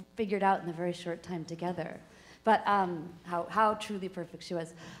 figured out in a very short time together. But how truly perfect she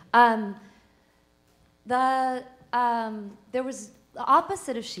was. There was the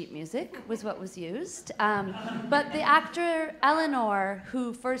opposite of sheet music was what was used, but the actor Eleanor,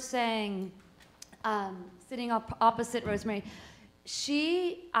 who first sang sitting opposite Rosemary,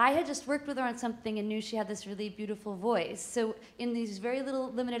 I had just worked with her on something and knew she had this really beautiful voice. So in these very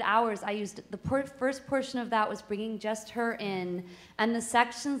limited hours, I used the first portion of that was bringing just her in, and the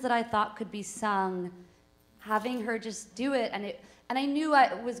sections that I thought could be sung, having her just do it, and I knew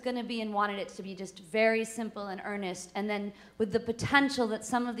I was going to be and wanted it to be just very simple and earnest, and then with the potential that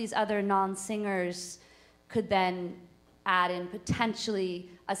some of these other non-singers could then add in potentially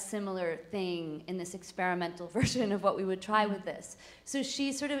a similar thing in this experimental version of what we would try with this. So she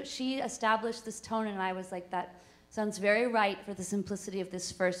established this tone, and I was like, that sounds very right for the simplicity of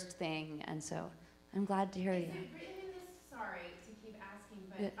this first thing, and so I'm glad to hear you. Is it written in this, sorry to keep asking,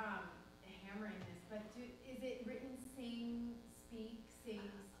 but hammering this, but is it written sing, speak, sing,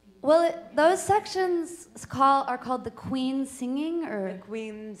 speak? Well, those sections are called the Queen's singing, or? The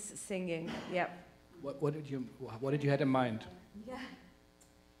Queen's singing, yep. What did you have in mind? Yeah.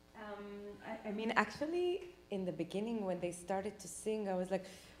 I mean, actually, in the beginning, when they started to sing, I was like,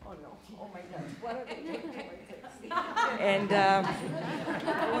 oh no, oh my God, what are they doing to my text? And I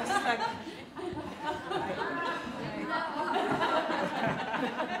was like,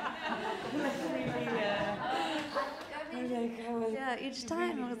 yeah, each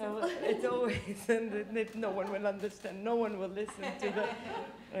time. It's always, and no one will understand, no one will listen to the,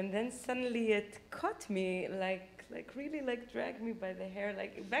 and then suddenly it caught me, really dragged me by the hair,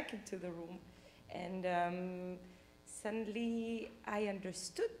 back into the room. And suddenly I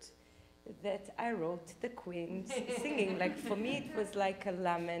understood that I wrote the Queen's singing. For me it was like a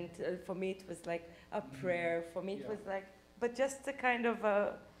lament, for me it was like a prayer, for me it was like, but just a kind of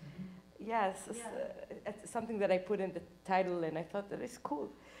a, yes, something that I put in the title, and I thought that is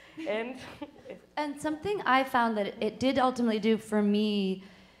cool. And something I found that it did ultimately do for me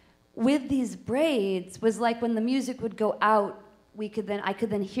with these braids was like when the music would go out, I could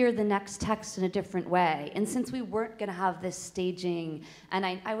then hear the next text in a different way. And since we weren't gonna have this staging, and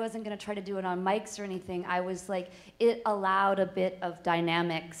I wasn't gonna try to do it on mics or anything, I was like, it allowed a bit of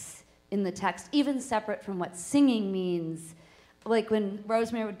dynamics in the text, even separate from what singing means. Like when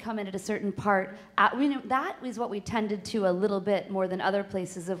Rosemary would come in at a certain part, that was what we tended to a little bit more than other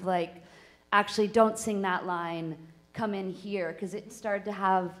places of like, actually don't sing that line, come in here, because it started to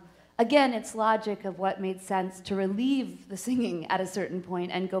have, again, it's logic of what made sense to relieve the singing at a certain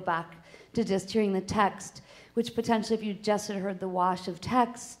point and go back to just hearing the text, which potentially if you just had heard the wash of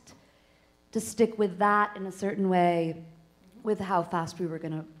text, to stick with that in a certain way with how fast we were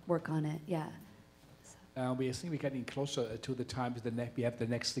going to work on it, yeah. We think we're getting closer to the time. We have the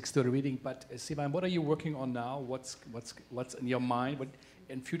next 6:30 reading. But Sivan, what are you working on now? What's in your mind? What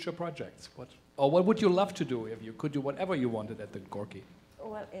in future projects? What would you love to do if you could do whatever you wanted at the Gorky?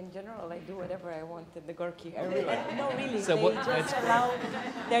 Well, in general, I do whatever I want at the Gorky. No, really. So they just allow.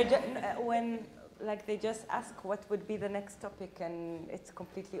 When they just ask what would be the next topic, and it's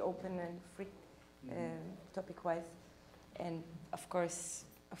completely open and free, topic-wise, and of course,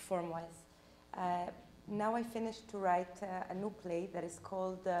 form-wise. Now I finished to write a new play that is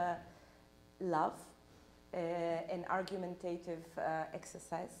called Love, an argumentative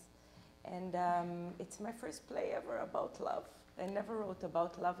exercise. And it's my first play ever about love. I never wrote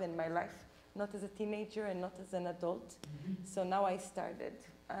about love in my life, not as a teenager and not as an adult. So now I started.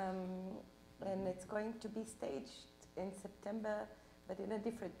 And it's going to be staged in September, but in a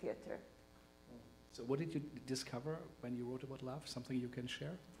different theater. So what did you discover when you wrote about love? Something you can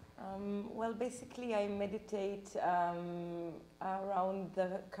share? Well, basically, I meditate around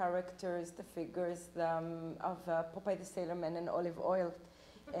the characters, the figures of Popeye the Sailor Man and Olive Oil.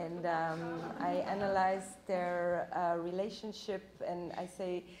 And I analyze their relationship, and I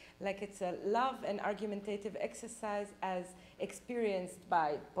say, like, it's a love and argumentative exercise as experienced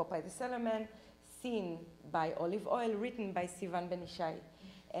by Popeye the Sailor Man, seen by Olive Oil, written by Sivan Ben-Yishai.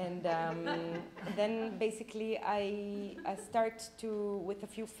 And then basically I start with a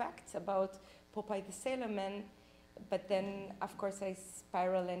few facts about Popeye the Sailor Man, but then of course I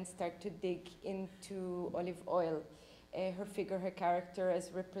spiral and start to dig into Olive Oil. Her figure, her character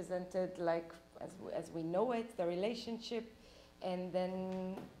as represented like as we know it, the relationship, and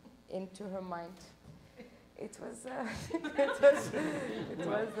then into her mind. It was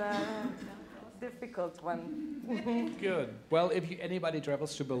difficult one. Good. Well, if anybody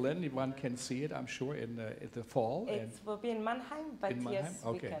travels to Berlin, one can see it, I'm sure, in the fall. It will be in Mannheim, but in Mannheim? yes,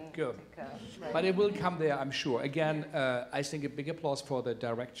 okay, we can good. take But it will come there, I'm sure. Again, I think a big applause for the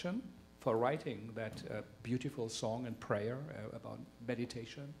direction, for writing that beautiful song and prayer about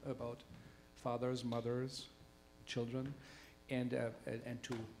meditation, about fathers, mothers, children, and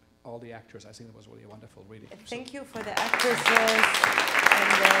to all the actors. I think it was really a wonderful reading. Thank you for the actresses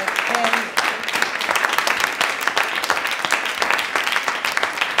and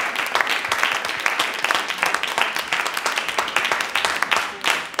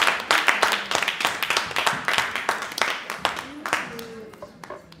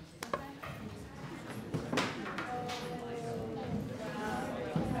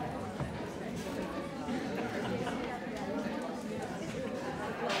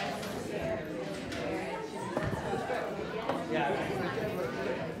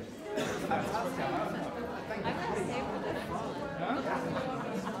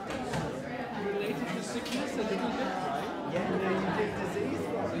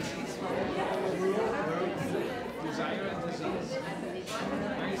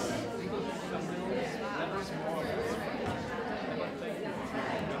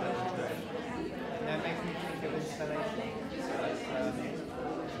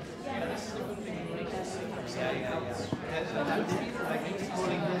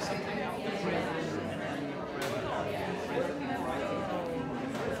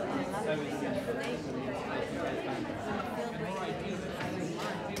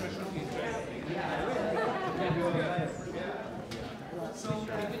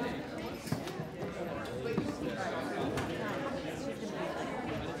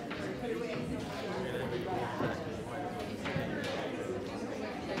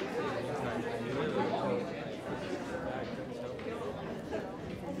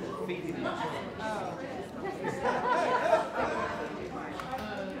Feeding each other.